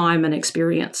for time and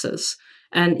experiences.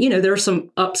 And, there's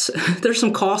some ups, there's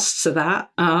some costs to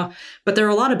that, but there are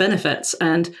a lot of benefits.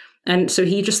 And so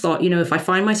he just thought, if I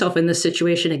find myself in this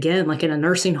situation again, like in a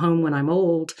nursing home when I'm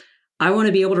old, I want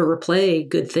to be able to replay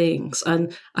good things.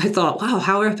 And I thought, wow,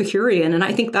 how Epicurean. And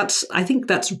I think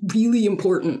that's really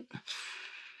important.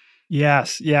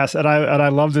 Yes. And I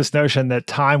love this notion that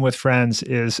time with friends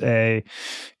is a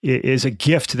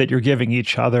gift that you're giving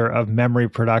each other of memory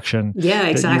production. Yeah,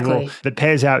 exactly. That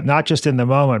pays out not just in the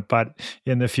moment, but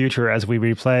in the future as we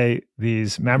replay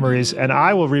these memories. And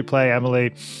I will replay,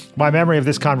 Emily, my memory of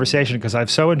this conversation because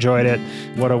I've so enjoyed it.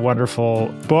 What a wonderful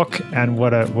book and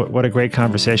what a great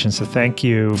conversation. So thank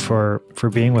you for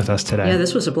being with us today. Yeah,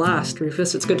 this was a blast,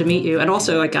 Rufus. It's good to meet you. And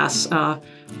also, I guess,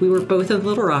 we were both in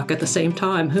Little Rock at the same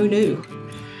time. Who knew?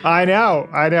 I know.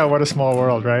 What a small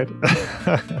world, right?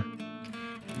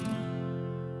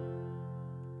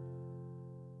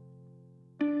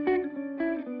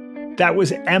 That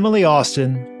was Emily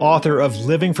Austin, author of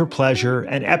Living for Pleasure,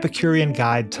 an Epicurean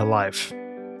Guide to Life.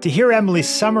 To hear Emily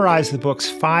summarize the book's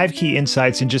 5 key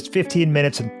insights in just 15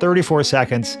 minutes and 34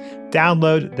 seconds,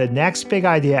 download the Next Big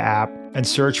Idea app and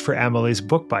search for Emily's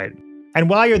Book Bite. And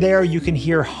while you're there, you can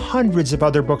hear hundreds of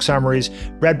other book summaries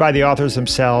read by the authors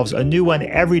themselves, a new one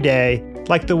every day,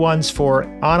 like the ones for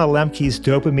Anna Lemke's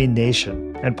Dopamine Nation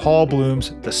and Paul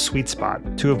Bloom's The Sweet Spot,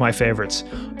 2 of my favorites.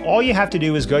 All you have to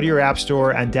do is go to your app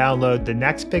store and download the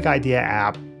Next Big Idea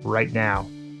app right now.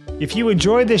 If you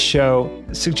enjoy this show,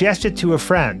 suggest it to a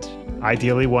friend,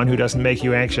 ideally one who doesn't make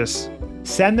you anxious.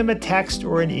 Send them a text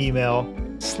or an email,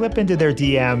 slip into their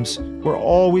DMs. We're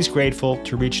always grateful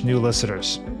to reach new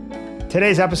listeners.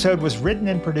 Today's episode was written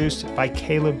and produced by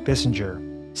Caleb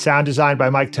Bissinger. Sound designed by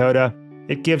Mike Toda.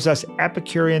 It gives us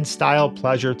Epicurean-style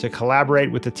pleasure to collaborate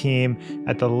with the team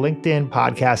at the LinkedIn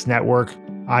Podcast Network.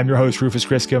 I'm your host, Rufus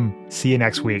Griscom. See you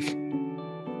next week.